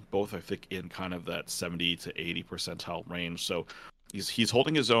well, both I think in kind of that 70 to 80 percentile range. So he's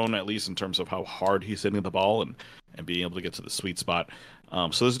holding his own, at least in terms of how hard he's hitting the ball and being able to get to the sweet spot.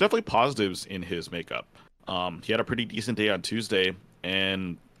 So there's definitely positives in his makeup. He had a pretty decent day on Tuesday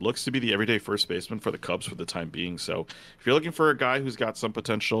and looks to be the everyday first baseman for the Cubs for the time being. So if you're looking for a guy who's got some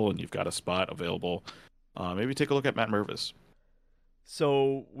potential and you've got a spot available, maybe take a look at Matt Mervis.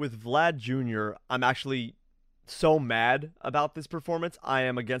 So with Vlad Jr., I'm actually so mad about this performance. I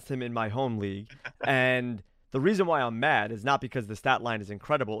am against him in my home league. And the reason why I'm mad is not because the stat line is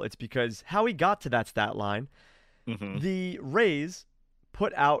incredible. It's because how he got to that stat line. Mm-hmm. The Rays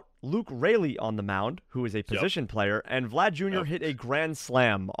put out Luke Raley on the mound, who is a position player, and Vlad Jr. hit a grand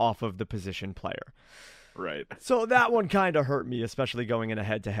slam off of the position player. Right. So that one kind of hurt me, especially going in a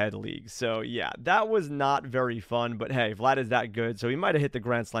head-to-head league. So yeah, that was not very fun, but hey, Vlad is that good, so he might have hit the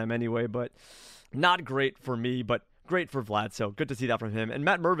grand slam anyway, but not great for me, but great for Vlad, so good to see that from him. And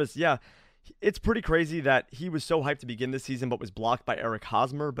Matt Mervis, yeah, it's pretty crazy that he was so hyped to begin this season, but was blocked by Eric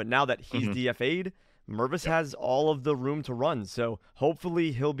Hosmer, but now that he's DFA'd, Mervis has all of the room to run, so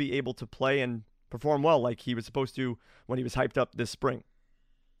hopefully he'll be able to play and perform well like he was supposed to when he was hyped up this spring.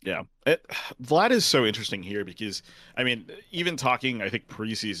 Yeah. Vlad is so interesting here because, I mean, even talking, I think,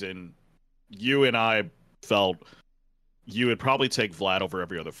 preseason, you and I felt you would probably take Vlad over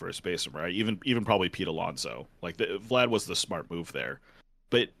every other first baseman, right? Even probably Pete Alonso. Like, Vlad was the smart move there.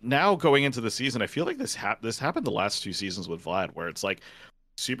 But now going into the season, I feel like this happened the last 2 seasons with Vlad, where it's like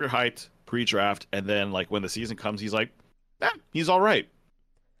super hyped pre-draft, and then like when the season comes, he's like, he's all right.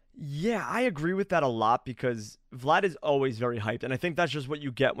 Yeah, I agree with that a lot because Vlad is always very hyped, and I think that's just what you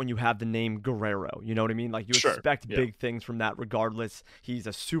get when you have the name Guerrero. You know what I mean? Like, you expect big things from that regardless. He's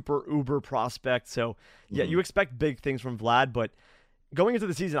a super uber prospect, so yeah, you expect big things from Vlad, but going into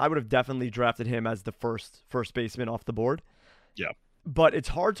the season, I would have definitely drafted him as the first baseman off the board. Yeah. But it's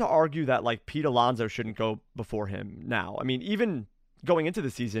hard to argue that, like, Pete Alonso shouldn't go before him now. I mean, even going into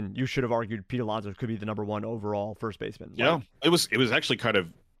the season, you should have argued Pete Alonso could be the number 1 overall first baseman. Yeah, it was actually kind of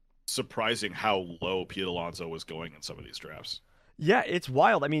surprising how low Pete Alonso was going in some of these drafts. Yeah, it's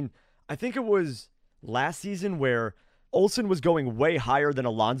wild. I mean, I think it was last season where Olsen was going way higher than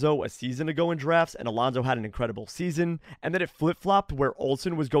Alonso a season ago in drafts, and Alonso had an incredible season. And then it flip-flopped where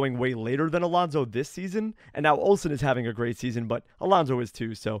Olsen was going way later than Alonso this season, and now Olsen is having a great season, but Alonso is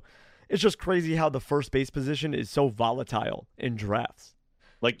too. So it's just crazy how the first base position is so volatile in drafts.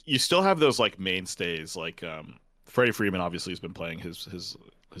 Like, you still have those like mainstays, like Freddie Freeman obviously has been playing his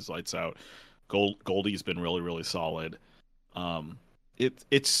lights out. Goldie's been really, really solid.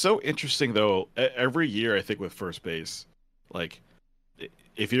 It's so interesting though. Every year, I think with first base, like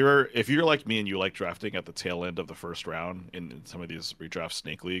if you're like me and you like drafting at the tail end of the first round in some of these redraft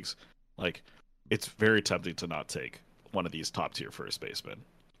snake leagues, like it's very tempting to not take one of these top tier first basemen.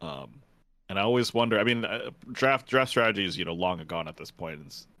 And I always wonder. I mean, draft strategy is long gone at this point.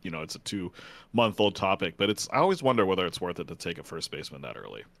 It's it's a 2-month-old topic, but I always wonder whether it's worth it to take a first baseman that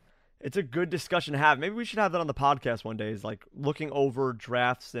early. It's a good discussion to have. Maybe we should have that on the podcast one day. Is like looking over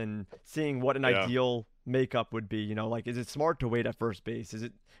drafts and seeing what an ideal makeup would be. Like, is it smart to wait at first base? Is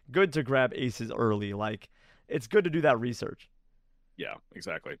it good to grab aces early? Like, it's good to do that research. Yeah,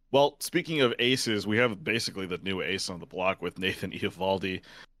 exactly. Well, speaking of aces, we have basically the new ace on the block with Nathan Eovaldi.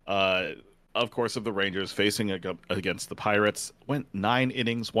 of course, of the Rangers facing against the Pirates. Went 9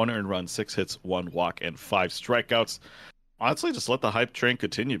 innings, 1 earned run, 6 hits, 1 walk, and 5 strikeouts. Honestly, just let the hype train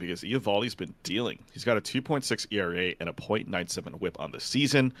continue because Eovaldi's been dealing. He's got a 2.6 ERA and a .97 WHIP on the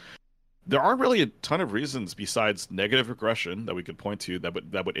season. There aren't really a ton of reasons besides negative regression that we could point to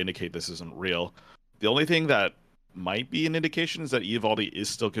that would indicate this isn't real. The only thing that might be an indication is that Eovaldi is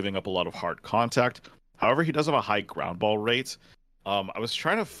still giving up a lot of hard contact. However, he does have a high ground ball rate. I was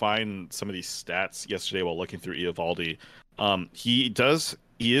trying to find some of these stats yesterday while looking through Eovaldi.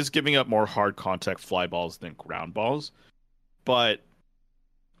 He is giving up more hard contact fly balls than ground balls, but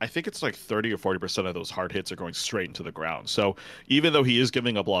I think it's like 30 or 40% of those hard hits are going straight into the ground. So even though he is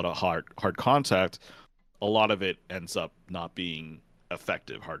giving up a lot of hard contact, a lot of it ends up not being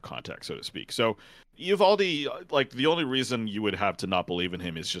effective hard contact, so to speak. So Eovaldi, like, the only reason you would have to not believe in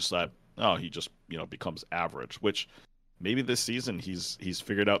him is just that, he just, becomes average, which maybe this season he's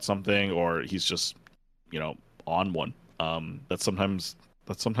figured out something, or he's just, on one. That's sometimes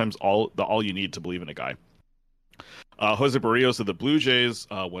all you need to believe in a guy. Jose Barrios of the Blue Jays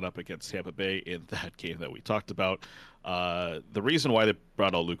went up against Tampa Bay in that game that we talked about. The reason why they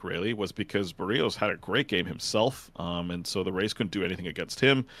brought out Luke Raley was because Barrios had a great game himself, and so the Rays couldn't do anything against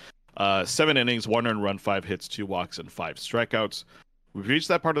him. 7 innings, 1 earned run, 5 hits, 2 walks, and 5 strikeouts. We've reached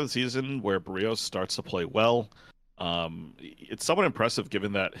that part of the season where Barrios starts to play well. It's somewhat impressive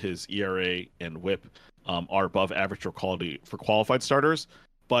given that his ERA and WHIP are above average for qualified starters.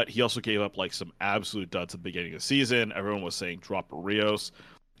 But he also gave up like some absolute duds at the beginning of the season. Everyone was saying drop Barrios.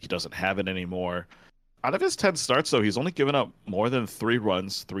 He doesn't have it anymore. Out of his 10 starts, though, he's only given up more than 3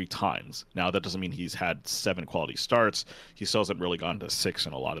 runs 3 times. Now, that doesn't mean he's had 7 quality starts. He still hasn't really gone to 6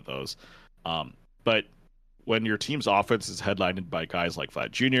 in a lot of those. But when your team's offense is headlined by guys like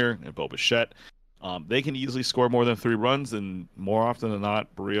Vlad Jr. and Bo Bichette, they can easily score more than 3 runs, and more often than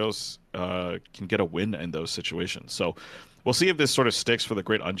not, Barrios can get a win in those situations. So we'll see if this sort of sticks for the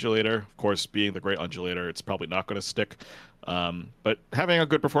great undulator. Of course, being the great undulator, it's probably not going to stick. But having a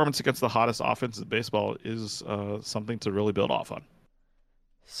good performance against the hottest offense in baseball is something to really build off on.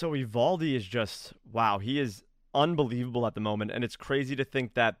 So Eovaldi is just, wow, he is unbelievable at the moment. And it's crazy to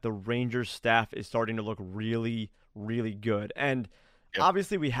think that the Rangers staff is starting to look really, really good. And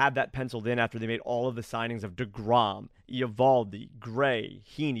obviously we had that penciled in after they made all of the signings of DeGrom, Eovaldi, Gray,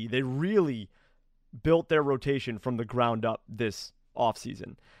 Heaney. They really built their rotation from the ground up this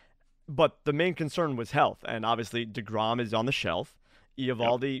offseason. But the main concern was health, and obviously DeGrom is on the shelf.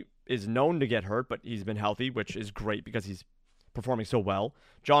 Eovaldi is known to get hurt, but he's been healthy, which is great because he's performing so well.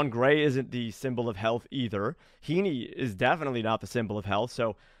 John Gray isn't the symbol of health either. Heaney is definitely not the symbol of health,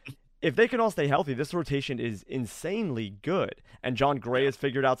 so if they can all stay healthy, this rotation is insanely good. And John Gray has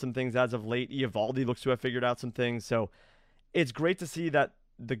figured out some things as of late. Eovaldi looks to have figured out some things, so it's great to see that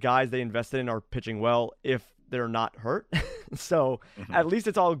the guys they invested in are pitching well if they're not hurt. So at least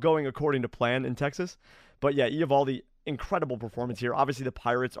it's all going according to plan in Texas. But yeah, Eovaldi, incredible performance here. Obviously the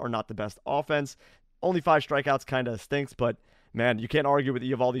Pirates are not the best offense. Only 5 strikeouts kind of stinks, but man, you can't argue with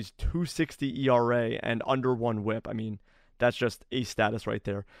Eovaldi's 2.60 ERA and under 1 WHIP. I mean, that's just a status right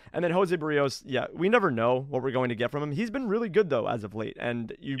there. And then Jose Barrios, we never know what we're going to get from him. He's been really good though as of late,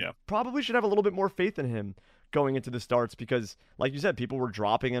 and you probably should have a little bit more faith in him going into the starts because, like you said, people were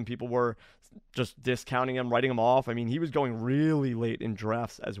dropping him. People were just discounting him, writing him off. I mean, he was going really late in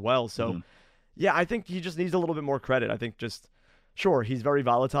drafts as well. So, I think he just needs a little bit more credit. I think sure, he's very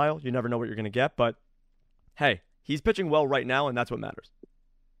volatile. You never know what you're going to get. But, hey, he's pitching well right now, and that's what matters.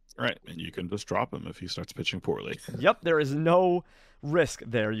 Right, and you can just drop him if he starts pitching poorly. Yep, there is no risk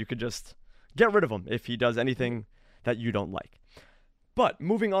there. You could just get rid of him if he does anything that you don't like. But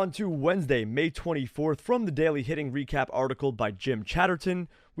moving on to Wednesday, May 24th, from the Daily Hitting Recap article by Jim Chatterton,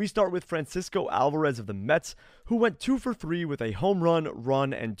 we start with Francisco Alvarez of the Mets, who went 2 for 3 with a home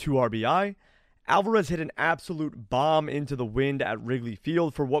run, and 2 RBI. Alvarez hit an absolute bomb into the wind at Wrigley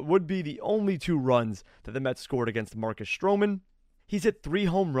Field for what would be the only 2 runs that the Mets scored against Marcus Stroman. He's hit 3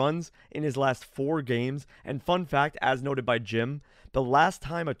 home runs in his last 4 games, and fun fact, as noted by Jim, the last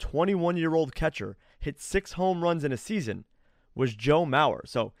time a 21-year-old catcher hit 6 home runs in a season was Joe Mauer.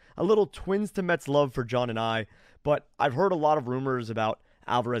 So a little Twins to Mets love for John and I, but I've heard a lot of rumors about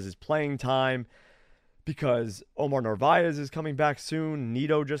Alvarez's playing time because Omar Narvaez is coming back soon.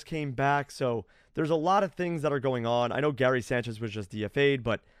 Nito just came back. So there's a lot of things that are going on. I know Gary Sanchez was just DFA'd,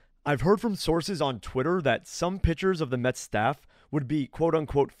 but I've heard from sources on Twitter that some pitchers of the Mets staff would be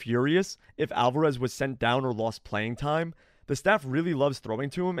quote-unquote furious if Alvarez was sent down or lost playing time. The staff really loves throwing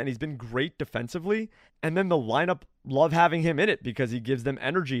to him, and he's been great defensively. And then the lineup love having him in it because he gives them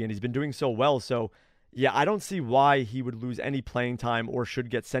energy, and he's been doing so well. So, Yeah, I don't see why he would lose any playing time or should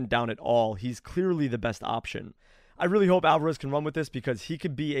get sent down at all. He's clearly the best option. I really hope Alvarez can run with this because he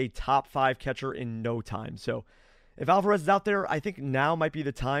could be a top 5 catcher in no time. So if Alvarez is out there, I think now might be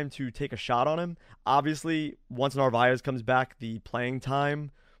the time to take a shot on him. Obviously, once Narvaez comes back, the playing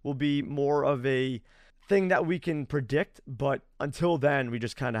time will be more of a thing that we can predict. But until then, we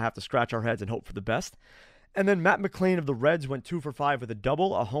just kind of have to scratch our heads and hope for the best. And then Matt McLain of the Reds went 2 for 5 with a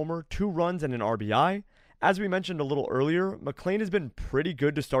double, a homer, 2 runs, and an RBI. As we mentioned a little earlier, McLain has been pretty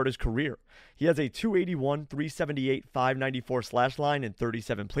good to start his career. He has a 281, 378, 594 slash line in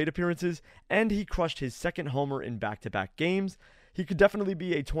 37 plate appearances, and he crushed his second homer in back-to-back games. He could definitely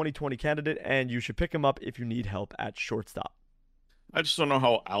be a 2020 candidate, and you should pick him up if you need help at shortstop. I just don't know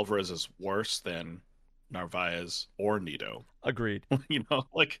how Alvarez is worse than Narvaez or Nito. Agreed.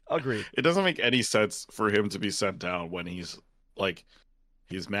 Agreed. It doesn't make any sense for him to be sent down when he's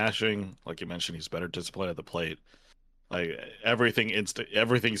mashing. Like you mentioned, he's better disciplined at the plate. Like everything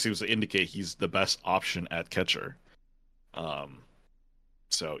seems to indicate he's the best option at catcher.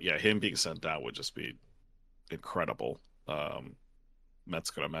 So yeah, him being sent down would just be incredible.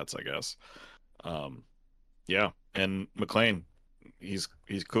 Mets go to Mets, I guess. Yeah, and McLain, he's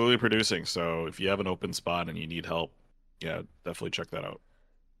clearly producing. So if you have an open spot and you need help, yeah, definitely check that out.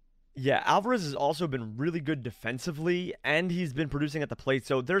 Yeah, Alvarez has also been really good defensively, and he's been producing at the plate,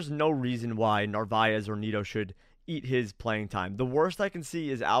 so there's no reason why Narvaez or Nito should eat his playing time. The worst I can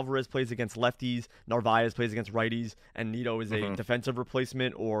see is Alvarez plays against lefties, Narvaez plays against righties, and Nito is a defensive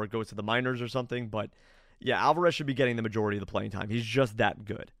replacement or goes to the minors or something. But yeah, Alvarez should be getting the majority of the playing time. He's just that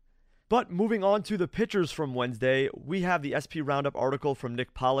good. But moving on to the pitchers from Wednesday, we have the SP Roundup article from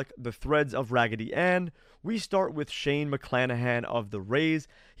Nick Pollock, The Threads of Raggedy Ann. We start with Shane McClanahan of the Rays.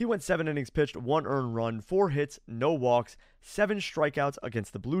 He went 7 innings pitched, 1 earned run, 4 hits, no walks, 7 strikeouts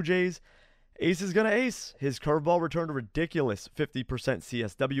against the Blue Jays. Ace is gonna ace. His curveball returned a ridiculous 50%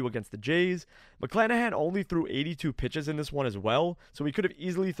 CSW against the Jays. McClanahan only threw 82 pitches in this one as well, so he could have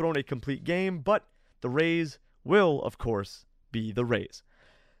easily thrown a complete game, but the Rays will, of course, be the Rays.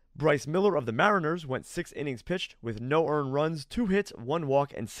 Bryce Miller of the Mariners went 6 innings pitched with no earned runs, 2 hits, 1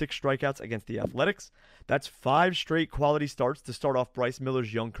 walk, and 6 strikeouts against the Athletics. That's 5 straight quality starts to start off Bryce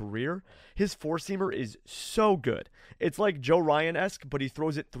Miller's young career. His four-seamer is so good. It's like Joe Ryan-esque, but he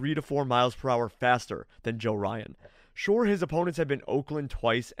throws it 3 to 4 miles per hour faster than Joe Ryan. Sure, his opponents have been Oakland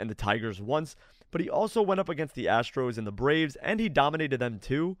twice and the Tigers once, but he also went up against the Astros and the Braves, and he dominated them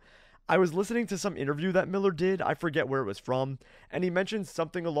too. I was listening to some interview that Miller did, I forget where it was from, and he mentioned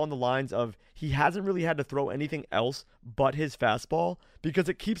something along the lines of he hasn't really had to throw anything else but his fastball because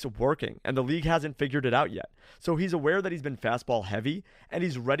it keeps working and the league hasn't figured it out yet. So he's aware that he's been fastball heavy and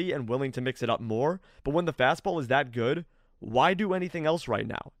he's ready and willing to mix it up more, but when the fastball is that good, why do anything else right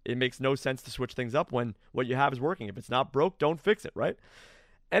now? It makes no sense to switch things up when what you have is working. If it's not broke, don't fix it, right?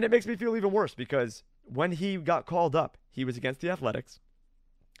 And it makes me feel even worse because when he got called up, he was against the Athletics.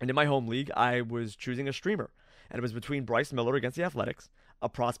 And in my home league, I was choosing a streamer. And it was between Bryce Miller against the Athletics, a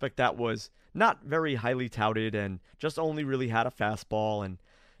prospect that was not very highly touted and just only really had a fastball and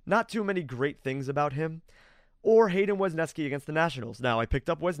not too many great things about him, or Hayden Wesneski against the Nationals. Now, I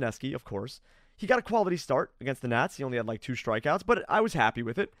picked up Wesneski, of course. He got a quality start against the Nats. He only had like 2 strikeouts, but I was happy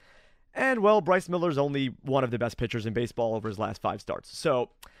with it. And, well, Bryce Miller's only one of the best pitchers in baseball over his last 5 starts.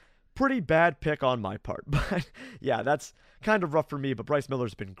 So, pretty bad pick on my part. But, yeah, that's kind of rough for me, but Bryce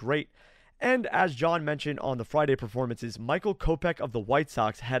Miller's been great. And as John mentioned on the Friday performances, Michael Kopech of the White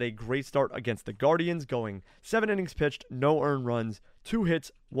Sox had a great start against the Guardians, going 7 innings pitched, no earned runs, 2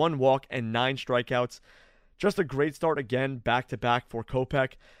 hits, 1 walk, and 9 strikeouts. Just a great start again, back-to-back for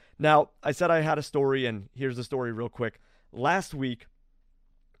Kopech. Now, I said I had a story, and here's the story real quick. Last week,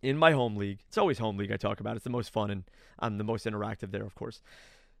 in my home league, it's always home league I talk about, it's the most fun, and I'm the most interactive there, of course.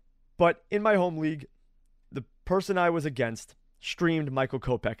 But in my home league, the person I was against streamed Michael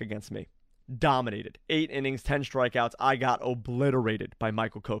Kopech against me. Dominated. 8 innings, 10 strikeouts. I got obliterated by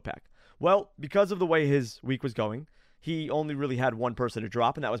Michael Kopech. Well, because of the way his week was going, he only really had one person to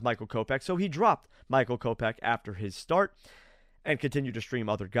drop, and that was Michael Kopech. So he dropped Michael Kopech after his start and continued to stream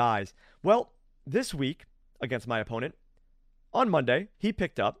other guys. Well, this week, against my opponent, on Monday, he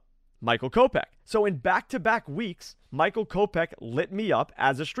picked up Michael Kopech. So in back-to-back weeks, Michael Kopech lit me up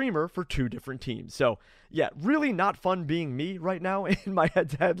as a streamer for 2 different teams. So yeah, really not fun being me right now in my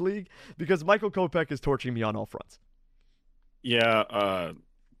head-to-head league because Michael Kopech is torching me on all fronts. Yeah,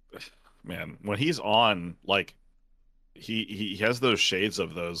 man, when he's on, like, he has those shades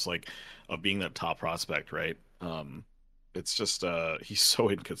of those, like, of being that top prospect, right? It's just he's so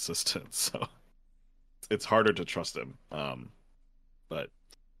inconsistent, so it's harder to trust him. But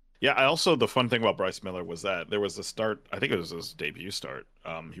Yeah, I also the fun thing about Bryce Miller was that there was a start. I think it was his debut start.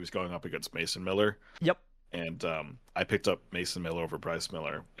 He was going up against Mason Miller, Yep. and I picked up Mason Miller over Bryce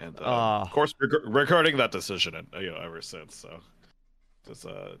Miller, and Uh, of course, regarding that decision, and ever since. So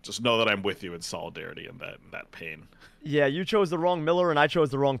just know that I'm with you in solidarity in that pain. yeah, you chose the wrong Miller and I chose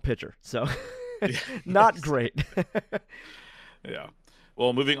the wrong pitcher. So not Yes. great. Yeah.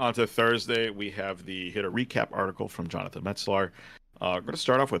 Well, moving on to Thursday, we have the hitter recap article from Jonathan Metzlar. We're going to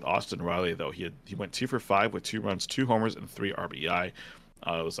start off with Austin Riley, though. He went 2 for 5 with 2 runs, 2 homers, and 3 RBI.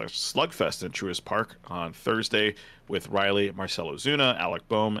 It was a slugfest in Truist Park on Thursday with Riley, Marcell Ozuna, Alec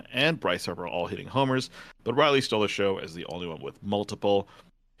Bohm, and Bryce Harper all hitting homers, but Riley stole the show as the only one with multiple.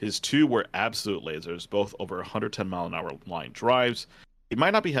 His two were absolute lasers, both over 110-mile-an-hour line drives. He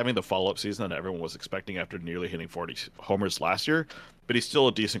might not be having the follow-up season that everyone was expecting after nearly hitting 40 homers last year, but he's still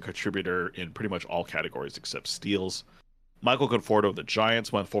a decent contributor in pretty much all categories except steals. Michael Conforto of the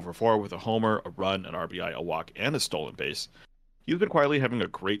Giants went 4 for 4 with a homer, a run, an RBI, a walk, and a stolen base. He's been quietly having a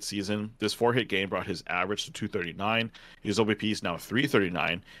great season. This 4-hit game brought his average to 239. His OBP is now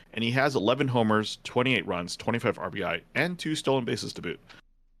 339, and he has 11 homers, 28 runs, 25 RBI, and 2 stolen bases to boot.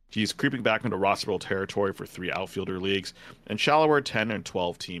 He's creeping back into rosterable territory for 3 outfielder leagues and shallower 10 and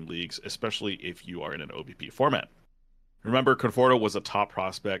 12 team leagues, especially if you are in an OBP format. Remember, Conforto was a top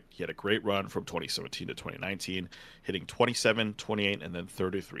prospect. He had a great run from 2017 to 2019, hitting 27, 28, and then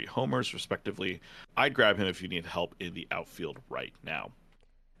 33 homers, respectively. I'd grab him if you need help in the outfield right now.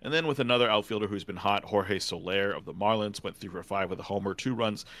 And then with another outfielder who's been hot, Jorge Soler of the Marlins went 3 for 5 with a homer, 2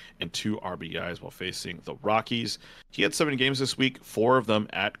 runs, and 2 RBIs while facing the Rockies. He had 7 games this week, 4 of them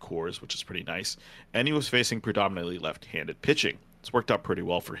at Coors, which is pretty nice, and he was facing predominantly left-handed pitching. It's worked out pretty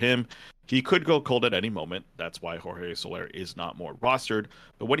well for him. He could go cold at any moment. That's why Jorge Soler is not more rostered.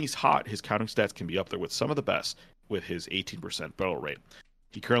 But when he's hot, his counting stats can be up there with some of the best with his 18% barrel rate.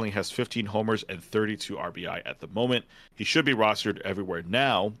 He currently has 15 homers and 32 RBI at the moment. He should be rostered everywhere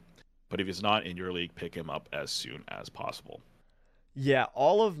now, but if he's not in your league, pick him up as soon as possible. Yeah,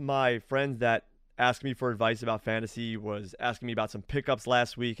 all of my friends that asked me for advice about fantasy was asking me about some pickups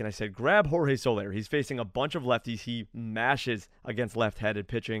last week, and I said, grab Jorge Soler. He's facing a bunch of lefties. He mashes against left-handed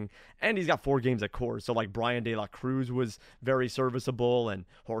pitching, and he's got 4 games at Coors. So, like, Brian De La Cruz was very serviceable, and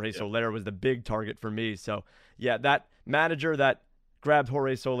Jorge Soler was the big target for me. So, yeah, that manager that grabbed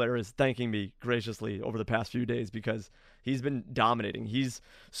Jorge Soler is thanking me graciously over the past few days because he's been dominating. He's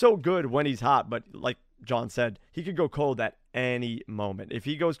so good when he's hot, but like John said, he could go cold at any moment. If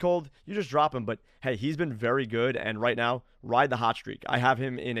he goes cold, you just drop him. But hey, he's been very good, and right now, ride the hot streak. I have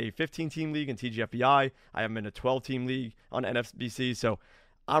him in a 15-team league in TGFBI. I have him in a 12-team league on NFBC. So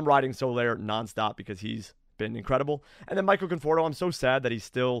I'm riding Soler nonstop because he's been incredible. And then Michael Conforto, I'm so sad that he's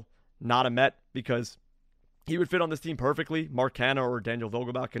still not a Met because he would fit on this team perfectly. Mark Canha or Daniel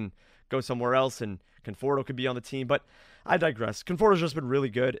Vogelbach can go somewhere else, and Conforto could be on the team. But I digress. Conforto's just been really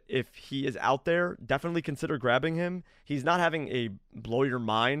good. If he is out there, definitely consider grabbing him. He's not having a blow your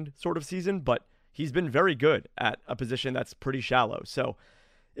mind sort of season, but he's been very good at a position that's pretty shallow. So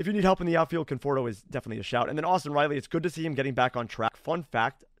if you need help in the outfield, Conforto is definitely a shout. And then Austin Riley, it's good to see him getting back on track. Fun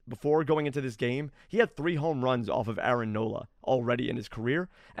fact, before going into this game, he had 3 home runs off of Aaron Nola already in his career,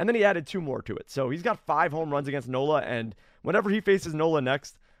 and then he added 2 more to it. So he's got 5 home runs against Nola, and whenever he faces Nola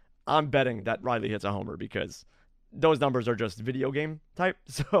next, I'm betting that Riley hits a homer because those numbers are just video game type.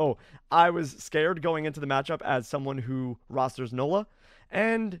 So I was scared going into the matchup as someone who rosters Nola,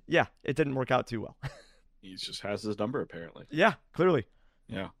 and yeah, it didn't work out too well. He just has his number, apparently. Yeah, clearly.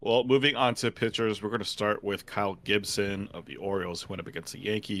 Yeah. Well, moving on to pitchers, we're going to start with Kyle Gibson of the Orioles, who went up against the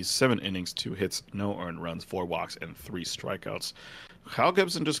Yankees. 7 innings, 2 hits, no earned runs, 4 walks, and 3 strikeouts. Kyle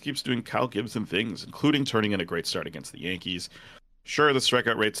Gibson just keeps doing Kyle Gibson things, including turning in a great start against the Yankees. Sure, the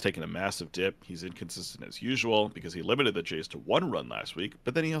strikeout rate's taken a massive dip. He's inconsistent as usual because he limited the Jays to 1 run last week,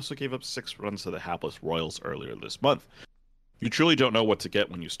 but then he also gave up 6 runs to the hapless Royals earlier this month. You truly don't know what to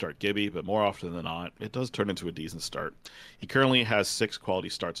get when you start Gibby, but more often than not, it does turn into a decent start. He currently has 6 quality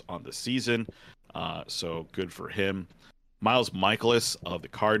starts on the season, so good for him. Miles Michaelis of the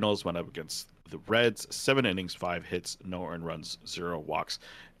Cardinals went up against the Reds. 7 innings, 5 hits, no earned runs, 0 walks,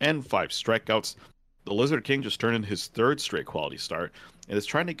 and 5 strikeouts. The Lizard King just turned in his 3rd straight quality start and is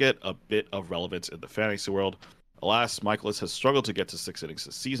trying to get a bit of relevance in the fantasy world. Alas, Michaelis has struggled to get to 6 innings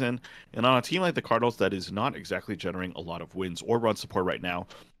this season, and on a team like the Cardinals that is not exactly generating a lot of wins or run support right now,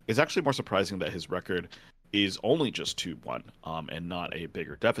 it's actually more surprising that his record is only just 2-1 and not a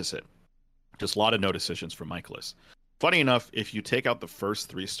bigger deficit. Just a lot of no decisions for Michaelis. Funny enough, if you take out the first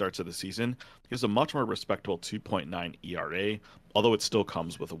 3 starts of the season, he has a much more respectable 2.9 ERA, although it still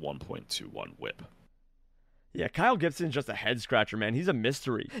comes with a 1.21 WHIP. Yeah, Kyle Gibson's just a head scratcher, man. He's a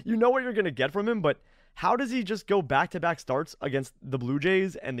mystery. You know what you're going to get from him, but how does he just go back-to-back starts against the Blue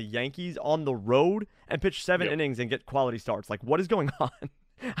Jays and the Yankees on the road and pitch 7 innings and get quality starts? Like, what is going on?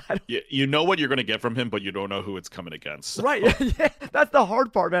 You know what you're going to get from him, but you don't know who it's coming against. So. Right. Yeah, that's the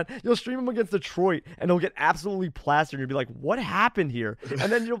hard part, man. You'll stream him against Detroit, and he'll get absolutely plastered. And you'll be like, what happened here?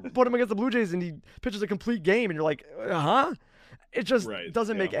 And then you'll put him against the Blue Jays, and he pitches a complete game, and you're like, huh? It just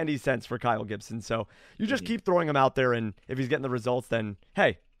doesn't make any sense for Kyle Gibson. So you just keep throwing him out there, and if he's getting the results, then,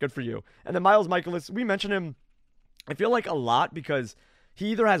 hey, good for you. And then Miles Michaelis, we mention him, I feel like, a lot because he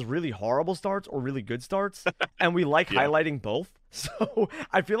either has really horrible starts or really good starts, and we like highlighting both. So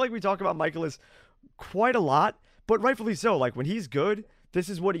I feel like we talk about Michaelis quite a lot, but rightfully so. Like, when he's good, this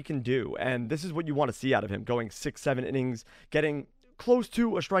is what he can do, and this is what you want to see out of him, going 6-7 innings, getting close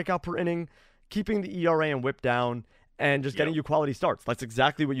to a strikeout per inning, keeping the ERA and whip down, and just getting you quality starts. That's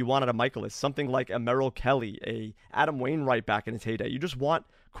exactly what you want out of Michaelis. Something like a Merrill Kelly, a Adam Wainwright back in his heyday. You just want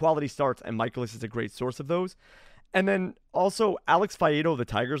quality starts, and Michaelis is a great source of those. And then also Alex Faedo of the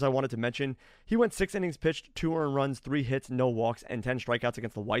Tigers, I wanted to mention. He went 6 innings pitched, 2 earned runs, 3 hits, no walks, and 10 strikeouts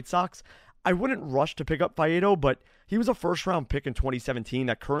against the White Sox. I wouldn't rush to pick up Faedo, but he was a first-round pick in 2017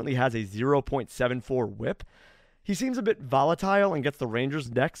 that currently has a 0.74 whip. He seems a bit volatile and gets the Rangers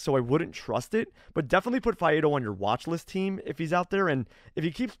next, so I wouldn't trust it. But definitely put Faedo on your watch list team if he's out there. And if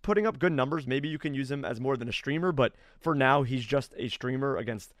he keeps putting up good numbers, maybe you can use him as more than a streamer. But for now, he's just a streamer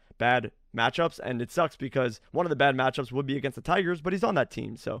against bad matchups. And it sucks because one of the bad matchups would be against the Tigers, but he's on that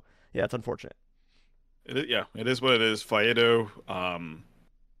team. So, yeah, it's unfortunate. It is what it is. Faedo,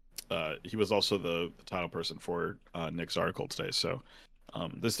 he was also the title person for Nick's article today. So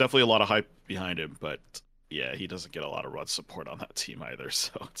there's definitely a lot of hype behind him, but yeah, he doesn't get a lot of run support on that team either,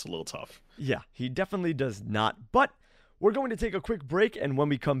 so it's a little tough. Yeah, he definitely does not. But we're going to take a quick break, and when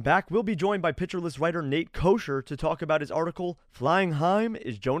we come back, we'll be joined by Pitcher List writer Nate Kosher to talk about his article, Flying Heim,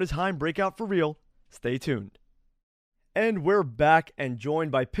 Is Jonas Heim Breakout for Real? Stay tuned. And we're back and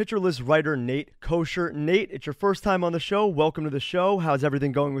joined by Pitcher List writer Nate Kosher. Nate, it's your first time on the show. Welcome to the show. How's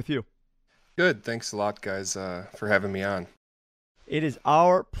everything going with you? Good. Thanks a lot, guys, for having me on. It is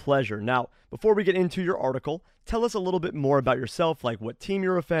our pleasure. Now, before we get into your article, tell us a little bit more about yourself, like what team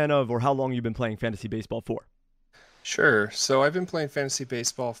you're a fan of or how long you've been playing fantasy baseball for. Sure. So I've been playing fantasy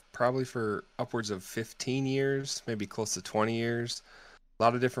baseball probably for upwards of 15 years, maybe close to 20 years. A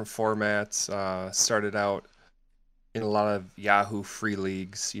lot of different formats. Started out in a lot of Yahoo free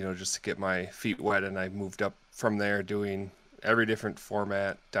leagues, just to get my feet wet, and I moved up from there doing every different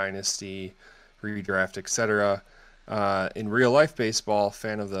format, dynasty, redraft, etc. In real life baseball,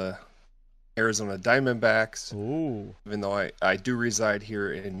 fan of the Arizona Diamondbacks. Ooh. Even though I do reside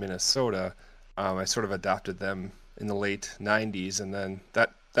here in Minnesota, I sort of adopted them in the late 90s, and then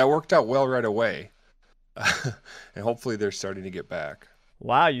that worked out well right away. And hopefully they're starting to get back.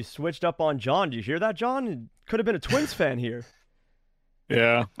 Wow, you switched up on John. Do you hear that, John? It could have been a Twins fan here.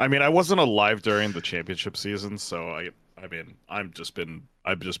 Yeah, I mean, I wasn't alive during the championship season, so I've just been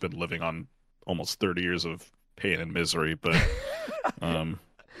living on almost 30 years of pain and misery, but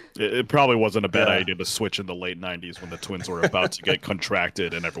it probably wasn't a bad idea to switch in the late 90s when the Twins were about to get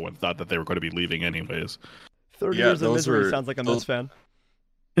contracted and everyone thought that they were going to be leaving anyways. 30 years of misery sounds like a Mets fan.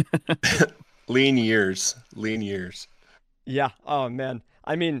 Lean years. Yeah, oh man.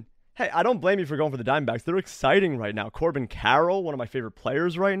 I mean, hey, I don't blame you for going for the Diamondbacks. They're exciting right now. Corbin Carroll, one of my favorite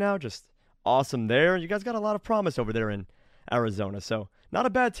players right now, just awesome there. You guys got a lot of promise over there in Arizona, so not a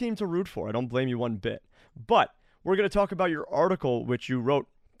bad team to root for. I don't blame you one bit. But we're going to talk about your article, which you wrote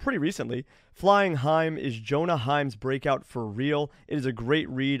pretty recently. Flying Heim, Is Jonah Heim's Breakout for Real? It is a great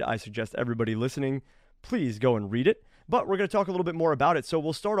read. I suggest everybody listening, please go and read it. But we're going to talk a little bit more about it. So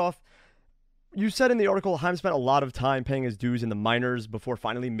we'll start off. You said in the article, Heim spent a lot of time paying his dues in the minors before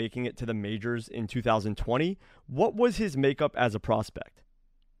finally making it to the majors in 2020. What was his makeup as a prospect?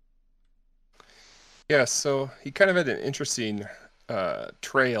 Yeah, so he kind of had an interesting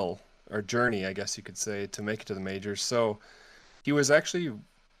trail or journey, I guess you could say, to make it to the majors. So he was actually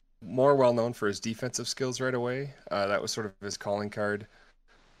more well known for his defensive skills right away. That was sort of his calling card,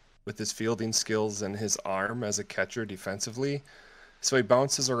 with his fielding skills and his arm as a catcher defensively. So he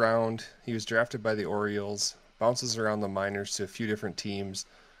bounces around. He was drafted by the Orioles, bounces around the minors to a few different teams.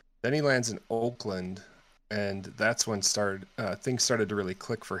 Then he lands in Oakland, and that's when things started to really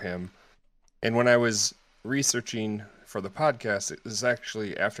click for him. And when I was researching for the podcast, it was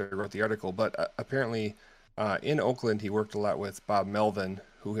actually after I wrote the article, but apparently in Oakland he worked a lot with Bob Melvin,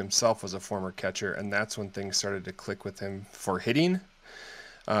 who himself was a former catcher, and that's when things started to click with him for hitting,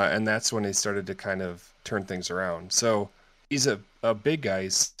 and that's when he started to kind of turn things around. So He's a big guy.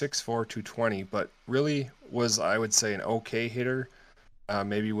 He's 6'4", 220, but really was, I would say, an okay hitter,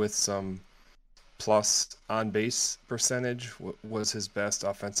 maybe with some plus on-base percentage was his best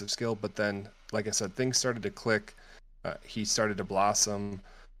offensive skill. But then, like I said, things started to click. He started to blossom,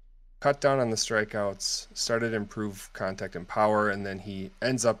 cut down on the strikeouts, started to improve contact and power, and then he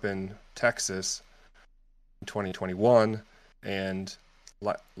ends up in Texas in 2021. And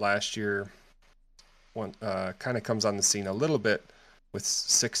last year, kind of comes on the scene a little bit with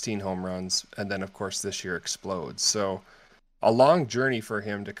 16 home runs, and then, of course, this year explodes. So a long journey for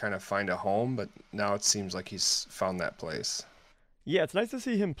him to kind of find a home, but now it seems like he's found that place. Yeah, it's nice to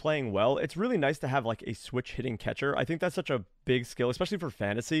see him playing well. It's really nice to have like a switch hitting catcher. I think that's such a big skill, especially for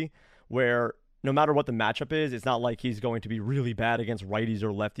fantasy, where no matter what the matchup is, it's not like he's going to be really bad against righties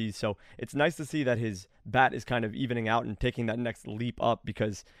or lefties. So it's nice to see that his bat is kind of evening out and taking that next leap up,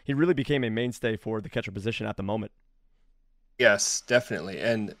 because he really became a mainstay for the catcher position at the moment. Yes, definitely.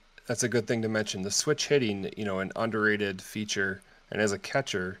 And that's a good thing to mention. The switch hitting, an underrated feature, and as a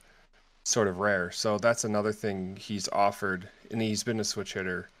catcher, sort of rare. So that's another thing he's offered, and he's been a switch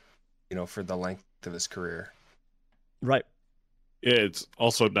hitter, for the length of his career. Right. Yeah, it's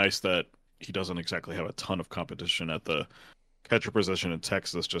also nice that he doesn't exactly have a ton of competition at the catcher position in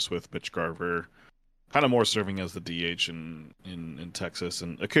Texas, just with Mitch Garver kind of more serving as the DH in Texas,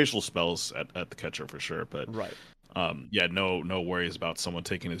 and occasional spells at the catcher for sure. But right. Yeah, no worries about someone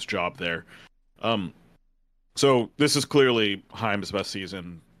taking his job there. So this is clearly Heim's best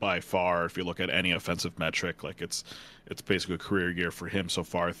season by far. If you look at any offensive metric, like it's basically a career year for him so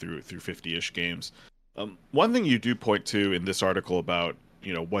far through 50-ish games. One thing you do point to in this article about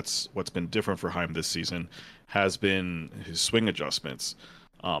what's been different for Heim this season has been his swing adjustments.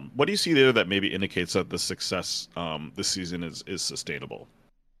 What do you see there that maybe indicates that the success this season is sustainable?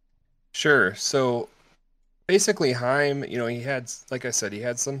 Sure. So basically, Heim, he had, like I said, he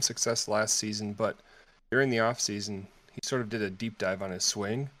had some success last season, but during the off season, he sort of did a deep dive on his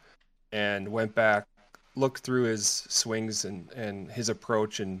swing and went back, looked through his swings and his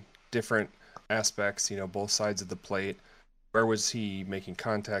approach in different aspects, both sides of the plate. Where was he making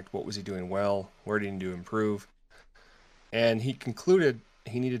contact? What was he doing well? Where did he need to improve? And he concluded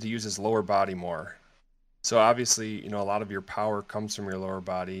he needed to use his lower body more. So obviously, a lot of your power comes from your lower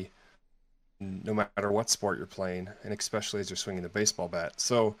body, no matter what sport you're playing, and especially as you're swinging the baseball bat.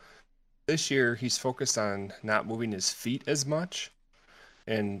 So this year, he's focused on not moving his feet as much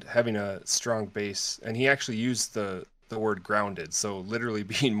and having a strong base. And he actually used the word grounded, so literally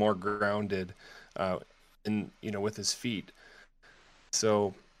being more grounded with his feet.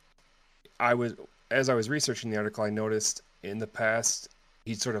 So as I was researching the article, I noticed in the past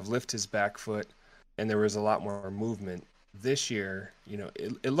he'd sort of lift his back foot and there was a lot more movement. This year,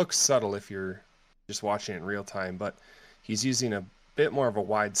 it looks subtle if you're just watching it in real time, but he's using a bit more of a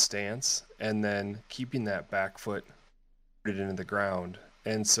wide stance and then keeping that back foot rooted into the ground.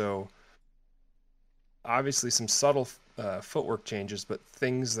 And so obviously some subtle footwork changes, but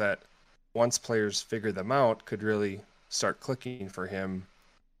things that once players figure them out could really start clicking for him.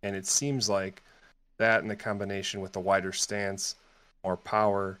 And it seems like that in the combination with the wider stance, more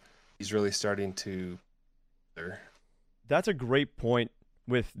power, he's really starting to. That's a great point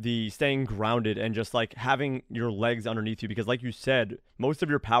with the staying grounded and just like having your legs underneath you, because like you said, most of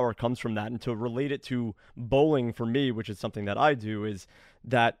your power comes from that. And to relate it to bowling for me, which is something that I do, is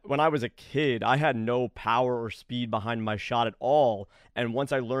that when I was a kid, I had no power or speed behind my shot at all. And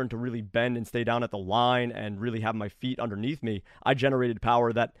once I learned to really bend and stay down at the line and really have my feet underneath me, I generated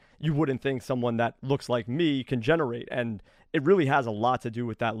power that you wouldn't think someone that looks like me can generate. And it really has a lot to do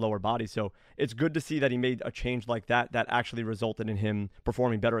with that lower body. So it's good to see that he made a change like that actually resulted in him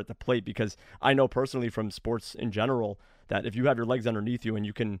performing better at the plate, because I know personally from sports in general that if you have your legs underneath you and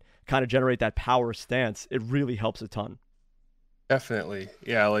you can kind of generate that power stance, it really helps a ton. Definitely.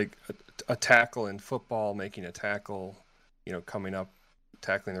 Yeah, like a tackle in football, making a tackle, coming up,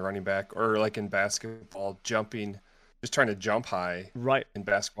 tackling the running back, or like in basketball, jumping, just trying to jump high. Right. In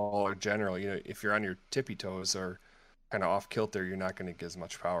basketball or general, if you're on your tippy toes or kind of off kilter, you're not going to get as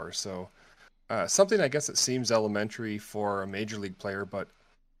much power. So something I guess it seems elementary for a major league player, but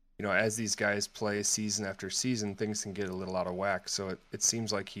as these guys play season after season, things can get a little out of whack. So it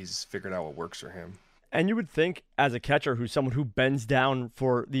seems like he's figured out what works for him. And you would think as a catcher who's someone who bends down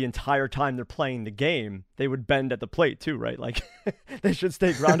for the entire time they're playing the game, they would bend at the plate too, right? Like they should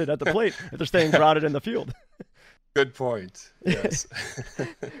stay grounded at the plate if they're staying grounded in the field. Good point. Yes.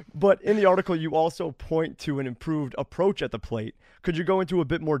 But in the article, you also point to an improved approach at the plate. Could you go into a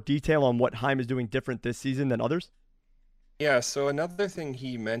bit more detail on what Heim is doing different this season than others? Yeah, so another thing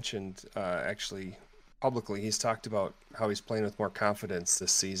he mentioned actually publicly, he's talked about how he's playing with more confidence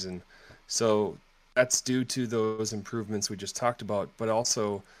this season. So that's due to those improvements we just talked about, but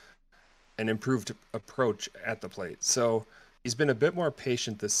also an improved approach at the plate. So he's been a bit more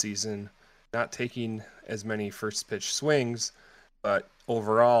patient this season, not taking as many first pitch swings, but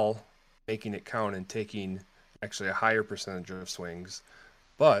overall making it count and taking actually a higher percentage of swings.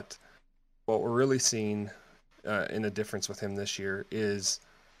 But what we're really seeing in a difference with him this year is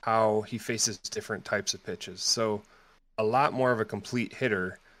how he faces different types of pitches. So a lot more of a complete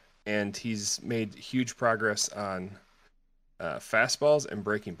hitter, and he's made huge progress on fastballs and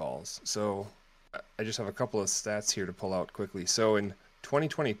breaking balls. So I just have a couple of stats here to pull out quickly. So in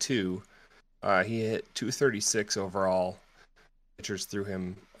 2022, he hit 236 overall. Pitchers threw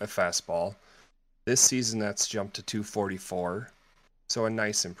him a fastball. This season, that's jumped to 244. So a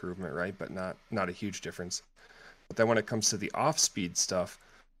nice improvement, right? But not a huge difference. But then when it comes to the off-speed stuff,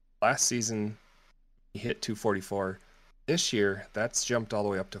 last season he hit 244. This year, that's jumped all the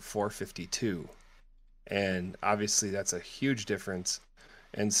way up to 452. And obviously that's a huge difference.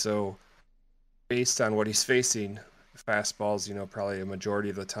 And so based on what he's facing, fastballs, probably a majority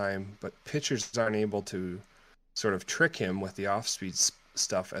of the time, but pitchers aren't able to sort of trick him with the off-speed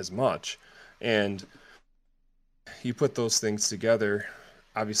stuff as much. And you put those things together,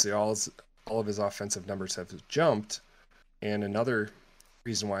 obviously all of his offensive numbers have jumped. And another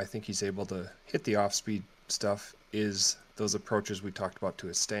reason why I think he's able to hit the off-speed stuff is those approaches we talked about to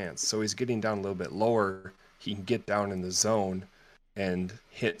his stance. So he's getting down a little bit lower. He can get down in the zone and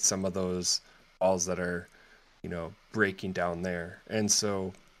hit some of those balls that are, breaking down there. And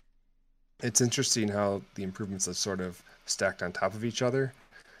so it's interesting how the improvements have sort of stacked on top of each other.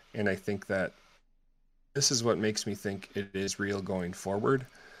 And I think that this is what makes me think it is real going forward,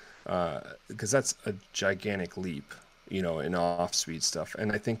 because that's a gigantic leap, in off-speed stuff.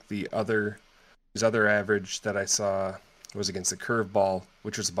 And I think his other average that I saw was against the curveball,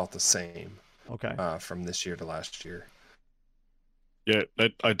 which was about the same. Okay. From this year to last year. Yeah,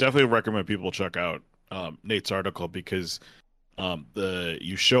 I definitely recommend people check out Nate's article, because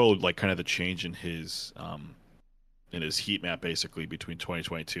you showed like kind of the change in his heat map basically between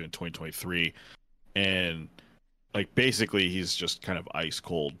 2022 and 2023, and like basically he's just kind of ice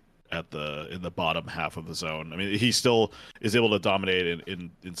cold in the bottom half of the zone. I mean, he still is able to dominate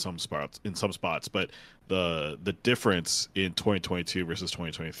in some spots, but the difference in 2022 versus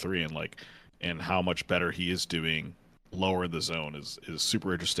 2023 and how much better he is doing lower in the zone is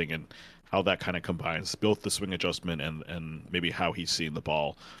super interesting, and how that kind of combines both the swing adjustment and maybe how he's seeing the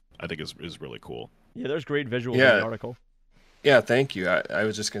ball, I think is really cool. Yeah, there's great visuals in the article. Yeah, thank you. I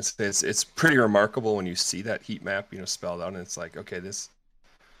was just going to say it's pretty remarkable when you see that heat map, spelled out, and it's like, okay, this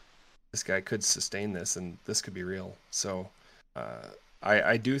guy could sustain this, and this could be real. So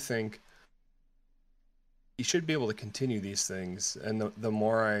I do think he should be able to continue these things. And the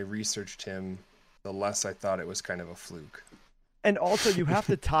more I researched him, the less I thought it was kind of a fluke. And also, you have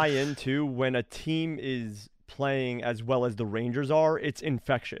to tie into when a team is playing as well as the Rangers are, it's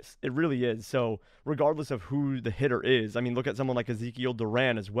infectious. It really is. So regardless of who the hitter is, I mean, look at someone like Ezekiel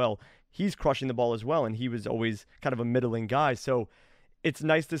Duran as well. He's crushing the ball as well, and he was always kind of a middling guy. So it's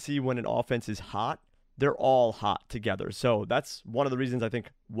nice to see when an offense is hot, they're all hot together. So that's one of the reasons I think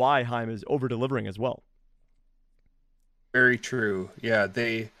why Heim is over-delivering as well. Very true. Yeah,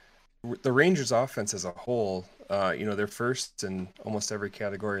 the Rangers offense as a whole, they're first in almost every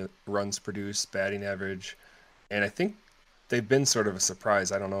category: runs produced, batting average, and I think they've been sort of a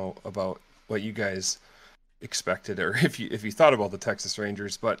surprise. I don't know about what you guys expected, or if you thought about the Texas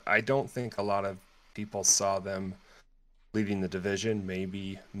Rangers, but I don't think a lot of people saw them leading the division,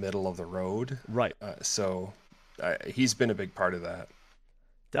 maybe middle of the road. Right. So he's been a big part of that.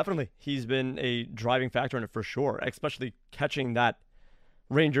 Definitely. He's been a driving factor in it for sure, especially catching that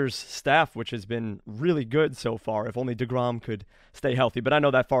Rangers staff, which has been really good so far. If only DeGrom could stay healthy, but I know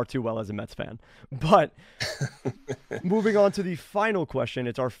that far too well as a Mets fan. But moving on to the final question,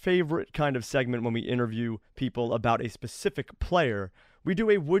 it's our favorite kind of segment when we interview people about a specific player. We do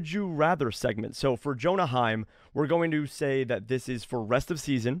a Would You Rather segment. So for Jonah Heim, we're going to say that this is for rest of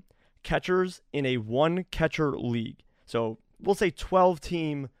season, catchers in a one-catcher league. So we'll say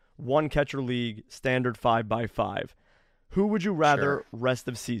 12-team, one-catcher league, standard 5x5. Who would you rather rest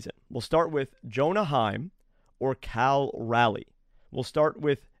of season? We'll start with Jonah Heim or Cal Raleigh. We'll start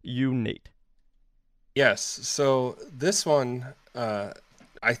with you, Nate. Yes. So this one, I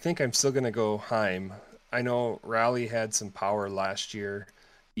think I'm still going to go Heim. I know Raleigh had some power last year,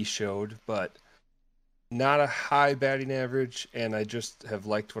 he showed, but not a high batting average, and I just have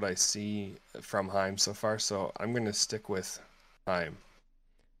liked what I see from Heim so far, so I'm going to stick with Heim.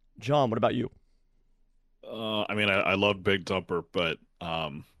 John, what about you? I mean, I love Big Dumper, but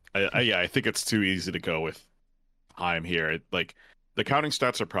I think it's too easy to go with Heim here. Like the counting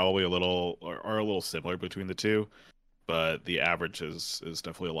stats are probably are a little similar between the two, but the average is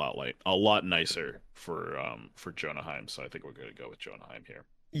definitely a lot nicer for Jonah Heim. So I think we're going to go with Jonah Heim here.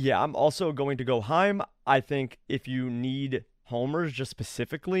 Yeah, I'm also going to go Heim. I think if you need homers just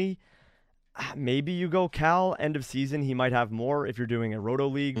specifically, maybe you go Cal. End of season, he might have more if you're doing a roto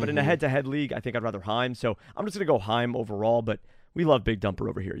league. But in a head-to-head league, I think I'd rather Heim. So I'm just going to go Heim overall, but we love Big Dumper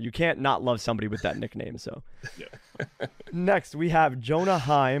over here. You can't not love somebody with that nickname. So Yeah. Next, we have Jonah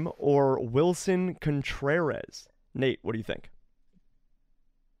Heim or Wilson Contreras. Nate, what do you think?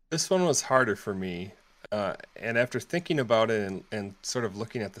 This one was harder for me. And after thinking about it and sort of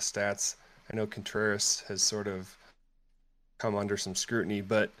looking at the stats, I know Contreras has sort of come under some scrutiny,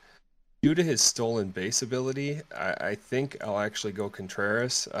 but due to his stolen base ability, I think I'll actually go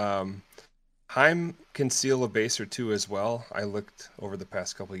Contreras. Heim can steal a base or two as well. I looked over the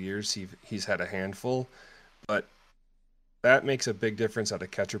past couple of years. He's had a handful, but that makes a big difference at a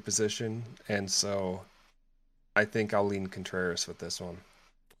catcher position. And so I think I'll lean Contreras with this one.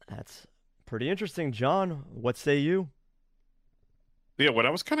 That's pretty interesting. John, what say you? Yeah, when I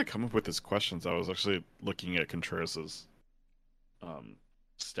was kind of coming up with these questions, I was actually looking at Contreras's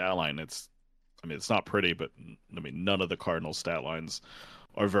stat line. It's not pretty, but I mean, none of the Cardinals stat lines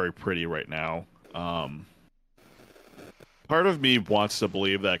are very pretty right now. Part of me wants to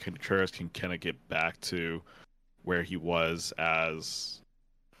believe that Contreras can kind of get back to where he was as,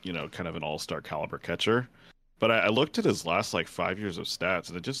 kind of an all-star caliber catcher. But I looked at his last 5 years of stats,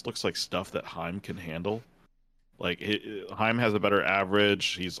 and it just looks like stuff that Heim can handle. Heim has a better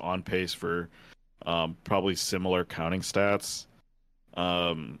average. He's on pace for probably similar counting stats.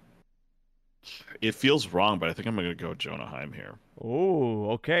 It feels wrong, but I think I'm going to go Jonah Heim here. Oh,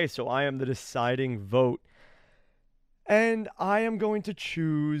 okay. So I am the deciding vote. And I am going to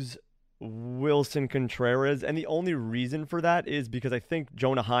choose Wilson Contreras. And the only reason for that is because I think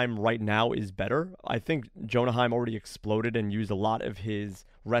Jonah Heim right now is better. I think Jonah Heim already exploded and used a lot of his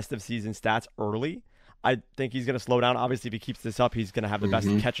rest of season stats early. I think he's going to slow down. Obviously, if he keeps this up, he's going to have the best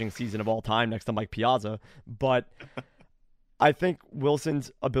catching season of all time next to Mike Piazza. But I think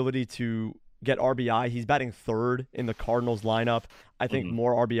Wilson's ability to get RBI, he's batting third in the Cardinals lineup. I think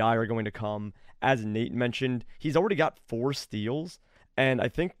more RBI are going to come. As Nate mentioned, he's already got 4 steals. And I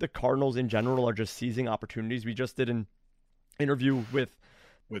think the Cardinals in general are just seizing opportunities. We just did an interview with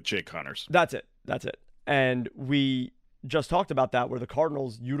Jake Connors. That's it. And we just talked about that, where the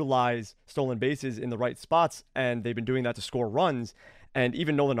Cardinals utilize stolen bases in the right spots, and they've been doing that to score runs. And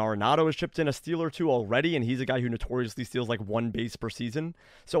even Nolan Arenado has chipped in a steal or two already, and he's a guy who notoriously steals 1 base per season.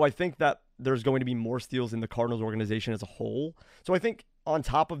 So I think that there's going to be more steals in the Cardinals organization as a whole. So I think on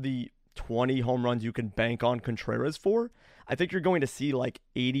top of the 20 home runs you can bank on Contreras for, I think you're going to see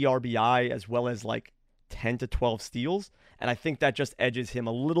 80 RBI as well as 10 to 12 steals. And I think that just edges him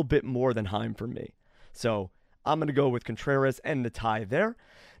a little bit more than Heim for me. So I'm going to go with Contreras and the tie there.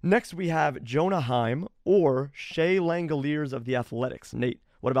 Next, we have Jonah Heim or Shea Langoliers of the Athletics. Nate,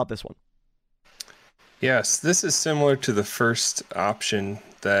 what about this one? Yes, this is similar to the first option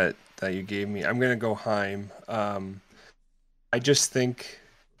that you gave me. I'm going to go Heim. I just think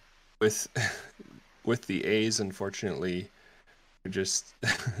with the A's, unfortunately, we're just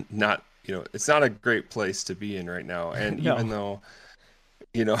not, it's not a great place to be in right now. And No. even though,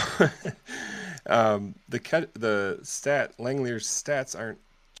 Langoliers' stats aren't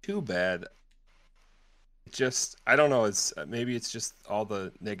too bad. I don't know. Maybe it's just all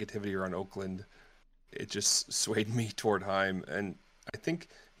the negativity around Oakland. It just swayed me toward Heim, and I think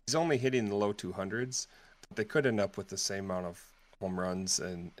he's only hitting the low 200s. But they could end up with the same amount of home runs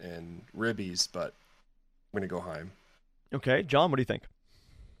and ribbies, but I'm gonna go Heim. Okay, John, what do you think?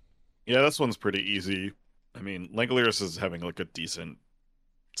 Yeah, this one's pretty easy. I mean, Langoliers is having a decent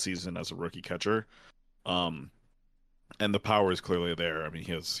season as a rookie catcher. And the power is clearly there. I mean,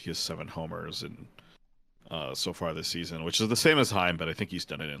 he has 7 homers and so far this season, which is the same as Heim, but I think he's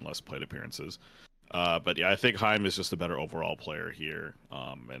done it in less plate appearances. But yeah, I think Heim is just a better overall player here,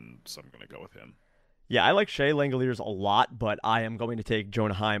 and so I'm going to go with him. Yeah, I like Shea Langoliers a lot, but I am going to take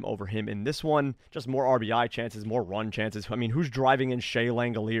Jonah Heim over him in this one. Just more RBI chances, more run chances. I mean, who's driving in Shea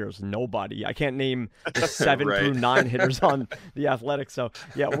Langoliers? Nobody. I can't name the 7 Right. through 9 hitters on the Athletics. So,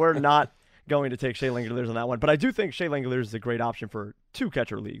 yeah, we're not going to take Shea Langoliers on that one. But I do think Shea Langoliers is a great option for 2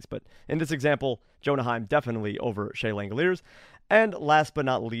 catcher leagues. But in this example, Jonah Heim definitely over Shea Langoliers. And last but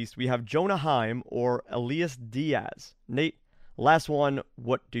not least, we have Jonah Heim or Elias Diaz. Nate, last one,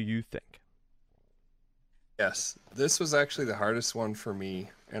 what do you think? Yes, this was actually the hardest one for me,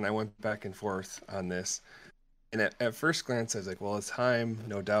 and I went back and forth on this. And at first glance, I was like, well, it's Heim,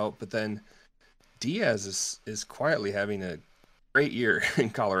 no doubt. But then Diaz is quietly having a great year in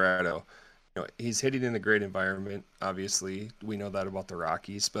Colorado. He's hitting in a great environment. Obviously, we know that about the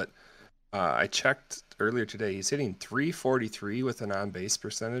Rockies. But I checked earlier today. He's hitting 343 with an on-base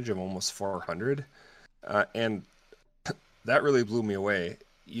percentage of almost 400. And that really blew me away.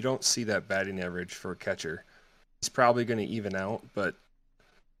 You don't see that batting average for a catcher. He's probably going to even out, but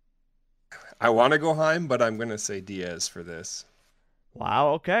I want to go Heim, but I'm going to say Diaz for this.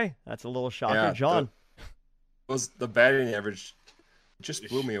 Wow, okay. That's a little shocker, John. The batting average just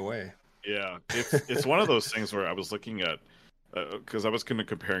blew me away. Yeah, it's one of those things where I was looking at, because I was kind of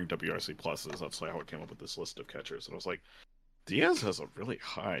comparing WRC pluses. That's how I came up with this list of catchers. And I was like, Diaz has a really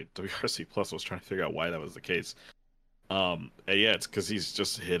high WRC plus. I was trying to figure out why that was the case. And yeah, it's because he's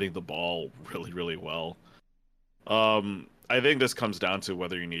just hitting the ball really, really well. I think this comes down to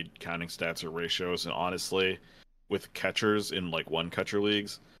whether you need counting stats or ratios. And honestly, with catchers in like one catcher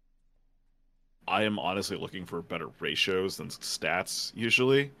leagues, I am honestly looking for better ratios than stats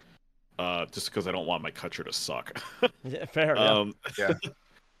usually. Just because I don't want my catcher to suck. Yeah, fair. Yeah. Yeah.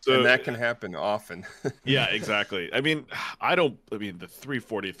 So, and that can happen often. Yeah, exactly. I mean, the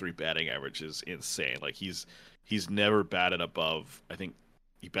 343 batting average is insane. Like he's never batted above, I think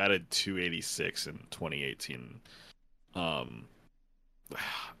he batted 286 in 2018.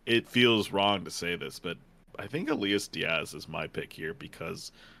 It feels wrong to say this, but I think Elias Diaz is my pick here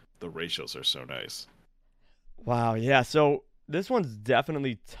because the ratios are so nice. Wow, yeah. So this one's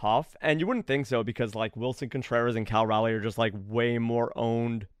definitely tough, and you wouldn't think so because like Wilson Contreras and Cal Raleigh are just like way more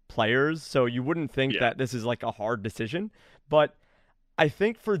owned players, so you wouldn't think that this is like a hard decision. But I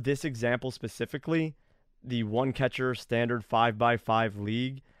think for this example specifically, the one catcher standard 5x5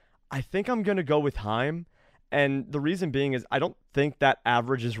 league, I think I'm gonna go with Heim, and the reason being is I don't think that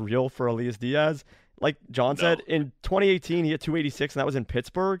average is real for Elias Diaz. Like John said, in 2018, he hit 286, and that was in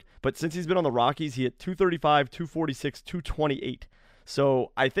Pittsburgh. But since he's been on the Rockies, he hit 235, 246, 228.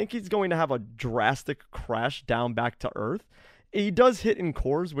 So I think he's going to have a drastic crash down back to earth. He does hit in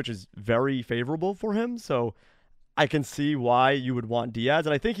cores, which is very favorable for him. So I can see why you would want Diaz.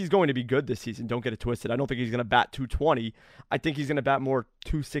 And I think he's going to be good this season. Don't get it twisted. I don't think he's going to bat 220. I think he's going to bat more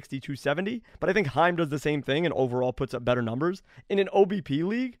 260, 270. But I think Heim does the same thing and overall puts up better numbers. In an OBP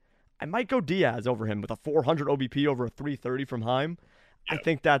league, I might go Diaz over him with a 400 OBP over a 330 from Heim. Yep. I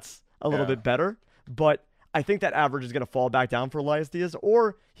think that's a little bit better, but I think that average is going to fall back down for Elias Diaz,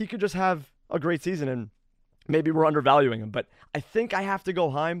 or he could just have a great season and maybe we're undervaluing him. But I think I have to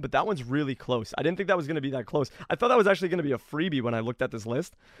go Heim, but that one's really close. I didn't think that was going to be that close. I thought that was actually going to be a freebie when I looked at this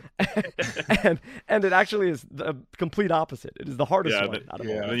list, and it actually is the complete opposite. It is the hardest one out of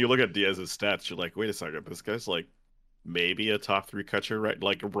all. And then you look at Diaz's stats, you're like, wait a second, this guy's like maybe a top 3 catcher right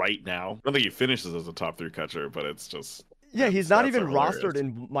now. I don't think he finishes as a top 3 catcher, but it's just he's not even rostered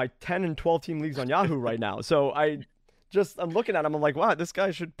in my 10 and 12 team leagues on Yahoo right now. So I'm looking at him, I'm like, wow, this guy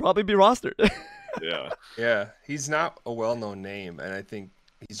should probably be rostered. Yeah, he's not a well-known name, and I think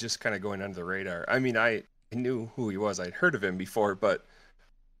he's just kind of going under the radar. I mean, I knew who he was. I'd heard of him before, but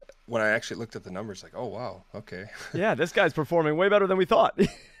when I actually looked at the numbers, like, oh wow, okay. Yeah, this guy's performing way better than we thought.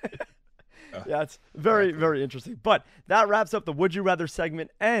 Yeah, it's very, very interesting. But that wraps up the Would You Rather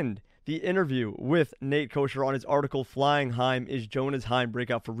segment and the interview with Nate Kosher on his article, Flying Heim, Is Jonah's Heim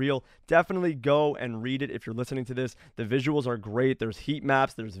Breakout for Real? Definitely go and read it if you're listening to this. The visuals are great. There's heat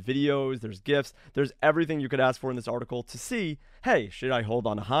maps, there's videos, there's GIFs, there's everything you could ask for in this article to see, hey, should I hold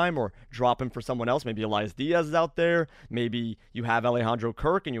on to Heim or drop him for someone else? Maybe Elias Diaz is out there. Maybe you have Alejandro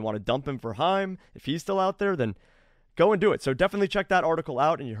Kirk and you want to dump him for Heim. If he's still out there, then go and do it. So definitely check that article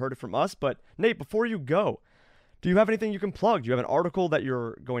out, and you heard it from us. But Nate, before you go, do you have anything you can plug? Do you have an article that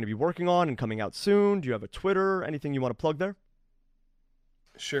you're going to be working on and coming out soon? Do you have a Twitter? Anything you want to plug there?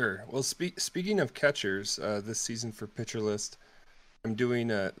 Sure. Well, speaking of catchers, this season for Pitcher List, I'm doing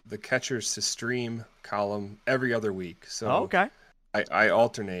the Catchers to Stream column every other week. So okay. I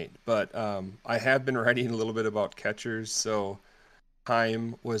alternate, but I have been writing a little bit about catchers. So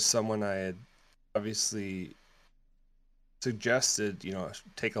Heim was someone I had obviously suggested,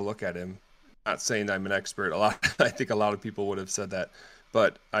 take a look at him. Not saying I'm an expert. I think a lot of people would have said that,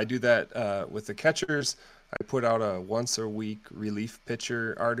 but I do that with the catchers. I put out a once a week relief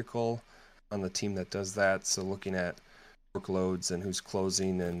pitcher article on the team that does that. So looking at workloads and who's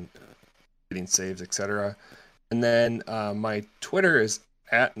closing and getting saves, etc. And then my Twitter is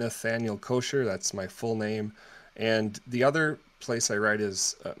at Nathaniel Kosher. That's my full name. And the other place I write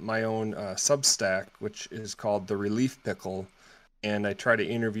is my own Substack, which is called The Relief Pickle. And I try to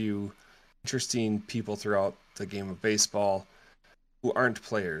interview interesting people throughout the game of baseball who aren't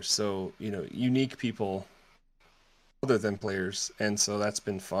players. So, unique people other than players. And so that's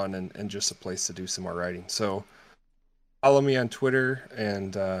been fun and just a place to do some more writing. So follow me on Twitter,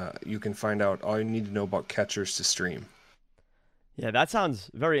 and you can find out all you need to know about catchers to stream. Yeah, that sounds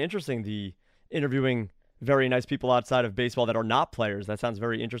very interesting. The interviewing very nice people outside of baseball that are not players. That sounds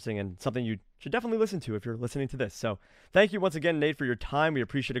very interesting and something you should definitely listen to if you're listening to this. So thank you once again, Nate, for your time. We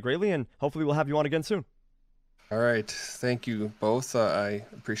appreciate it greatly, and hopefully we'll have you on again soon. All right. Thank you both. I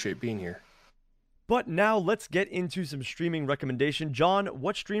appreciate being here. But now let's get into some streaming recommendation. John,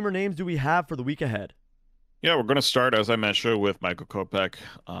 what streamer names do we have for the week ahead? Yeah, we're going to start, as I mentioned, with Michael Kopech.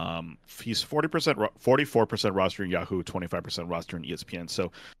 He's 44% roster in Yahoo, 25% roster in ESPN.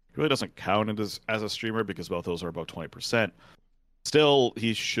 So he really doesn't count as a streamer because both those are about 20%. Still,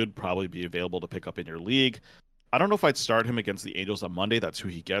 he should probably be available to pick up in your league. I don't know if I'd start him against the Angels on Monday. That's who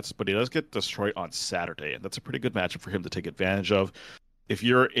he gets, but he does get Detroit on Saturday, and that's a pretty good matchup for him to take advantage of. If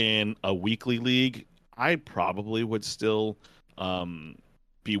you're in a weekly league, I probably would still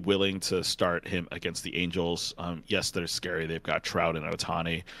be willing to start him against the Angels. Yes, they're scary. They've got Trout and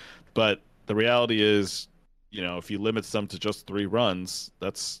Ohtani, but the reality is, if he limits them to just 3 runs,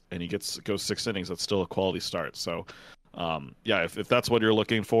 and he goes 6 innings, that's still a quality start. So, if that's what you're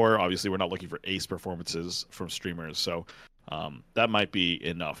looking for, obviously we're not looking for ace performances from streamers. So, that might be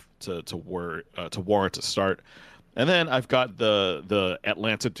enough to warrant a start. And then I've got the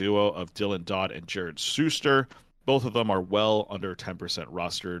Atlanta duo of Dylan Dodd and Jared Schuster. Both of them are well under 10%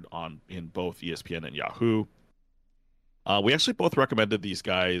 rostered in both ESPN and Yahoo. We actually both recommended these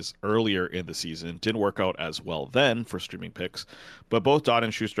guys earlier in the season. Didn't work out as well then for streaming picks, but both Dodd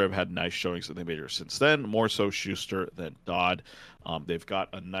and Schuster have had nice showings in the majors since then, more so Schuster than Dodd. They've got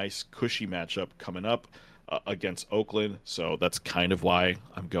a nice cushy matchup coming up against Oakland, so that's kind of why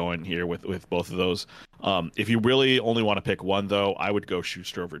I'm going here with both of those. If you really only want to pick one, though, I would go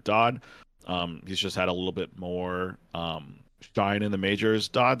Schuster over Dodd. He's just had a little bit more shine in the majors.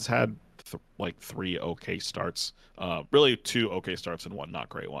 Dodd's had 3 okay starts, really 2 okay starts and 1 not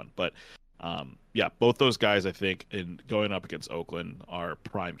great one. But both those guys, I think, in going up against Oakland, are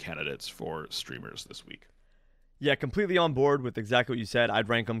prime candidates for streamers this week. Yeah, completely on board with exactly what you said. I'd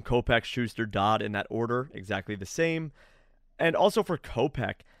rank them Kopech, Schuster, Dodd in that order, exactly the same. And also for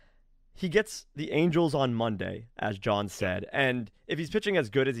Kopech, he gets the Angels on Monday, as John said. And if he's pitching as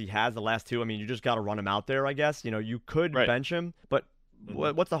good as he has the last 2, you just got to run him out there, I guess. You could bench him, but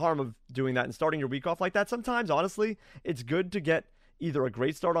what's the harm of doing that and starting your week off like that? Sometimes, honestly, it's good to get either a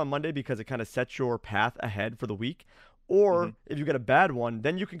great start on Monday because it kind of sets your path ahead for the week, or if you get a bad one,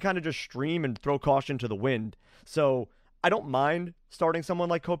 then you can kind of just stream and throw caution to the wind. So I don't mind starting someone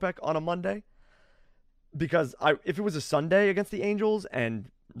like Kopech on a Monday because if it was a Sunday against the Angels and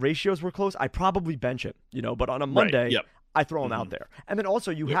ratios were close, I'd probably bench him, but on a Monday, I throw him out there. And then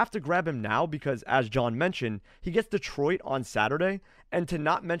also you have to grab him now because, as John mentioned, he gets Detroit on Saturday, and to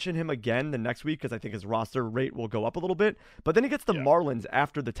not mention him again the next week because I think his roster rate will go up a little bit, but then he gets the Marlins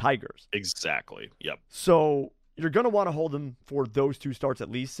after the Tigers. Exactly. Yep. So you're going to want to hold him for those 2 starts at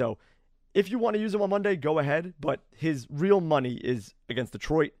least. So if you want to use him on Monday, go ahead, but his real money is against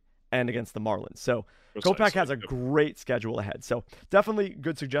Detroit and against the Marlins. So Kopech has a great schedule ahead. So definitely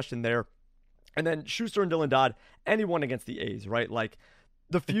good suggestion there. And then Schuster and Dylan Dodd, anyone against the A's, right? Like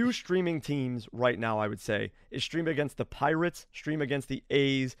the few streaming teams right now, I would say, is stream against the Pirates, stream against the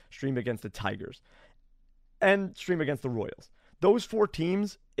A's, stream against the Tigers, and stream against the Royals. Those 4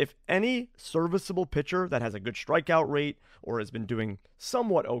 teams, if any serviceable pitcher that has a good strikeout rate or has been doing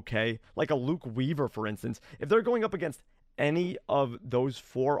somewhat okay, like a Luke Weaver, for instance, if they're going up against any of those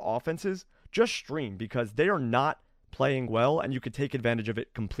 4 offenses, just stream because they are not playing well and you could take advantage of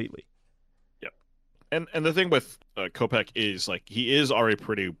it completely. Yep. And the thing with Kopech is he is already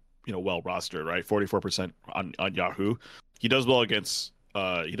pretty well rostered, right? 44% on Yahoo. He does well against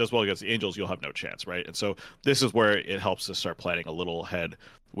the Angels, you'll have no chance, right? And so this is where it helps to start planning a little ahead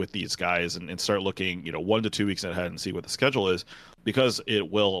with these guys and start looking 1 to 2 weeks ahead and see what the schedule is, because it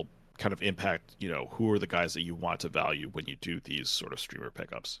will kind of impact who are the guys that you want to value when you do these sort of streamer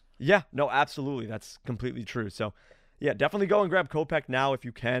pickups. Yeah, no, absolutely, that's completely true. So yeah, definitely go and grab Kopech now if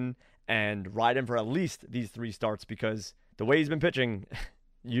you can and ride him for at least these 3 starts, because the way he's been pitching,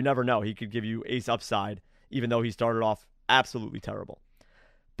 you never know, he could give you ace upside even though he started off absolutely terrible.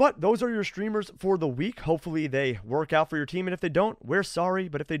 But those are your streamers for the week. Hopefully they work out for your team, and if they don't, we're sorry,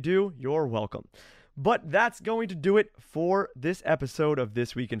 but if they do, you're welcome. But that's going to do it for this episode of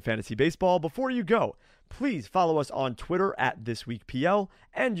This Week in Fantasy Baseball. Before you go, Please follow us on Twitter at ThisWeekPL,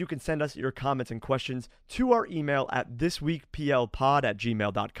 and you can send us your comments and questions to our email at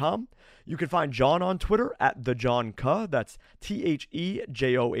thisweekplpod@gmail.com. You can find John on Twitter at TheJohnK, that's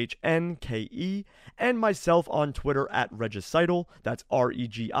TheJohnKe, and myself on Twitter at Regicidal, that's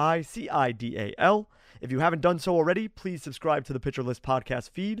REGICIDAL. If you haven't done so already, please subscribe to the Pitcher List podcast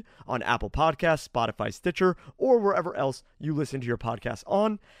feed on Apple Podcasts, Spotify, Stitcher, or wherever else you listen to your podcasts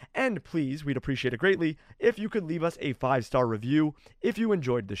on. And please, we'd appreciate it greatly if you could leave us a 5-star review if you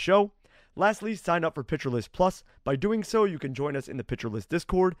enjoyed the show. Lastly, sign up for Pitcher List Plus. By doing so, you can join us in the Pitcher List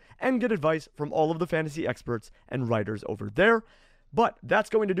Discord and get advice from all of the fantasy experts and writers over there. But that's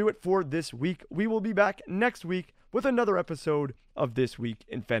going to do it for this week. We will be back next week with another episode of This Week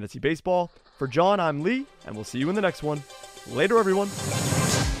in Fantasy Baseball. For John, I'm Lee, and we'll see you in the next one. Later, everyone.